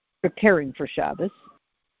preparing for Shabbos,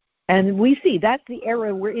 and we see that's the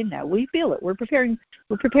era we're in now. We feel it. We're preparing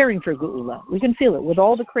for Geula. We can feel it with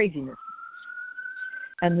all the craziness.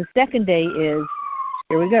 And the second day is,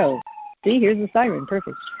 here we go. See, here's the siren,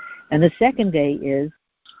 perfect. And the second day is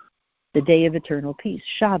the day of eternal peace,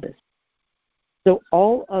 Shabbos. So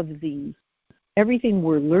all of everything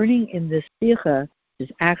we're learning in this Sikha is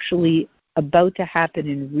actually about to happen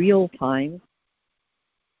in real time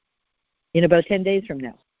in about 10 days from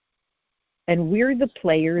now. And we're the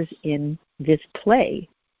players in this play.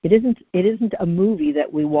 It isn't a movie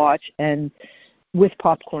that we watch and with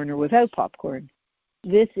popcorn or without popcorn.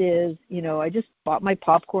 This is, I just bought my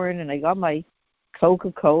popcorn and I got my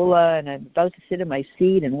Coca-Cola and I'm about to sit in my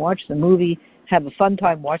seat and watch the movie, have a fun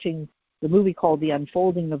time watching the movie called The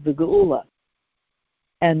Unfolding of the Geula.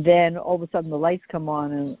 And then all of a sudden the lights come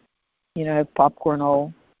on and, I have popcorn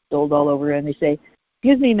all spilled all over and they say,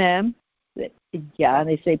 "Excuse me, ma'am." Yeah, and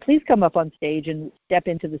they say, "Please come up on stage and step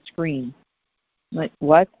into the screen." I'm like,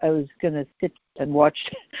 what? I was going to sit and watch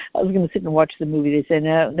the movie. They say,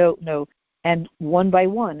 no. And one by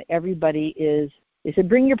one, they said,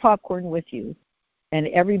 "Bring your popcorn with you." And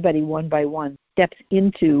everybody, one by one, steps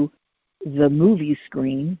into the movie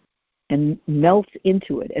screen and melts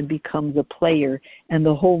into it and becomes a player, and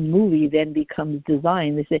the whole movie then becomes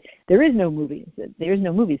designed. They say, there is no movie. I said, there is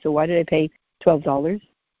no movie, so why did I pay $12?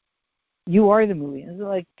 You are the movie. And they're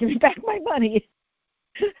like, give me back my money.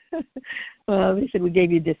 They said, we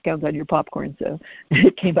gave you discounts on your popcorn, so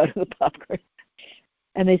it came out of the popcorn.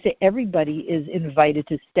 And they say everybody is invited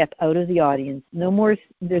to step out of the audience.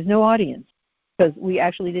 There's no audience, because we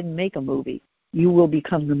actually didn't make a movie. You will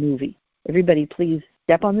become the movie. Everybody, please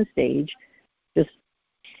step on the stage. Just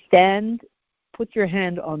stand, put your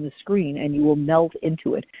hand on the screen, and you will melt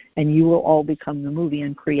into it, and you will all become the movie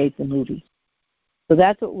and create the movie. So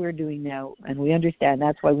that's what we're doing now, and we understand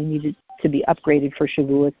that's why we needed to be upgraded for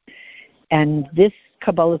Shavuot. And this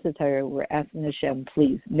Kabbalah Satire, we're asking Hashem,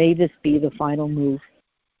 please, may this be the final move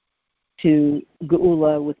to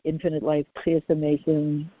Geula with infinite life, Tchias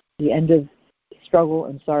HaMesim, the end of struggle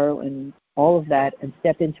and sorrow and all of that, and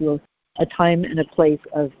step into a time and a place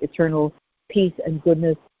of eternal peace and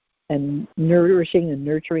goodness and nourishing and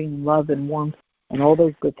nurturing love and warmth and all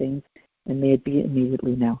those good things. And may it be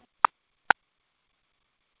immediately now.